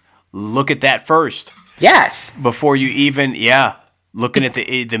sometimes look at that first Yes. before you even, looking at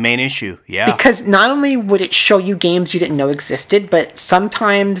the main issue? Yeah. Because not only would it show you games you didn't know existed, but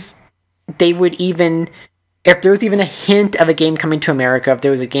sometimes they would even, if there was even a hint of a game coming to America, if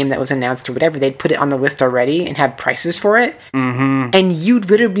there was a game that was announced or whatever, they'd put it on the list already and have prices for it. Mm-hmm. And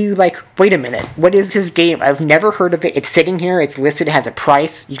you'd literally be like, wait a minute, what is this game? I've never heard of it. It's sitting here. It's listed. It has a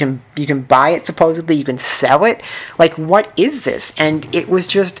price. You can buy it, supposedly. You can sell it. Like, what is this? And it was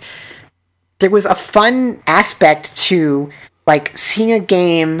just, there was a fun aspect to, like, seeing a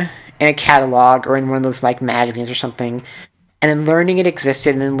game in a catalog or in one of those, like, magazines or something, and then learning it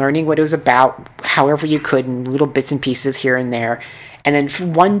existed, and then learning what it was about, however you could, in little bits and pieces here and there, and then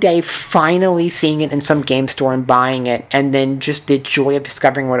one day finally seeing it in some game store and buying it, and then just the joy of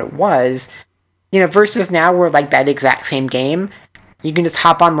discovering what it was, versus now where, like, that exact same game, you can just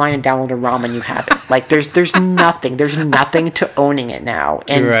hop online and download a ROM and you have it. Like, there's nothing to owning it now.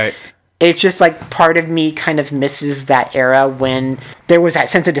 And You're right. It's just like part of me kind of misses that era when there was that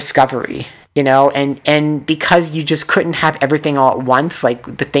sense of discovery, and because you just couldn't have everything all at once,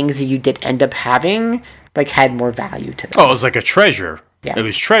 like the things that you did end up having, like, had more value to them. Oh, it was like a treasure. Yeah. It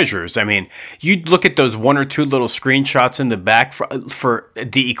was treasures. I mean, you'd look at those one or two little screenshots in the back for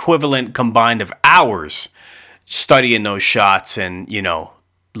the equivalent combined of hours studying those shots and,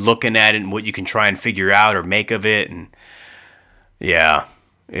 looking at it and what you can try and figure out or make of it. And yeah,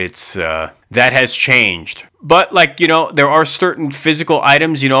 it's that has changed. But, like, there are certain physical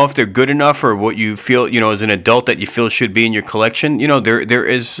items, if they're good enough or what you feel, as an adult that you feel should be in your collection, there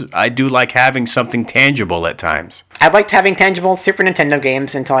is, I do like having something tangible at times. I liked having tangible Super Nintendo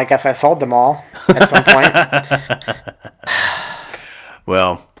games until I guess I sold them all at some point.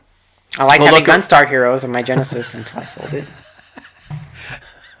 Well, I liked having Gunstar Heroes on my Genesis until I sold it.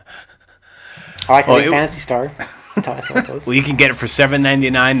 I liked having Phantasy Star until I sold those. Well, you can get it for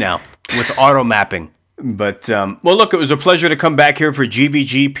 $7.99 now with auto mapping. But, look, it was a pleasure to come back here for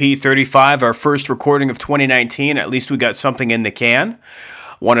GVGP 35, our first recording of 2019. At least we got something in the can.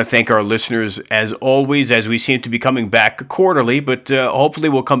 Want to thank our listeners, as always, as we seem to be coming back quarterly, but hopefully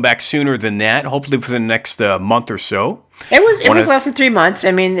we'll come back sooner than that, hopefully for the next month or so. It was less than 3 months.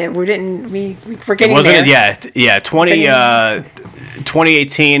 I mean, we're getting there. Yeah,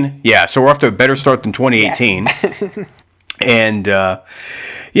 2018. Yeah, so we're off to a better start than 2018. Yes. And,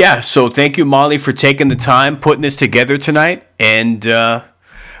 so thank you, Molly, for taking the time, putting this together tonight, and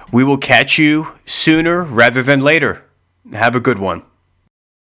we will catch you sooner rather than later. Have a good one.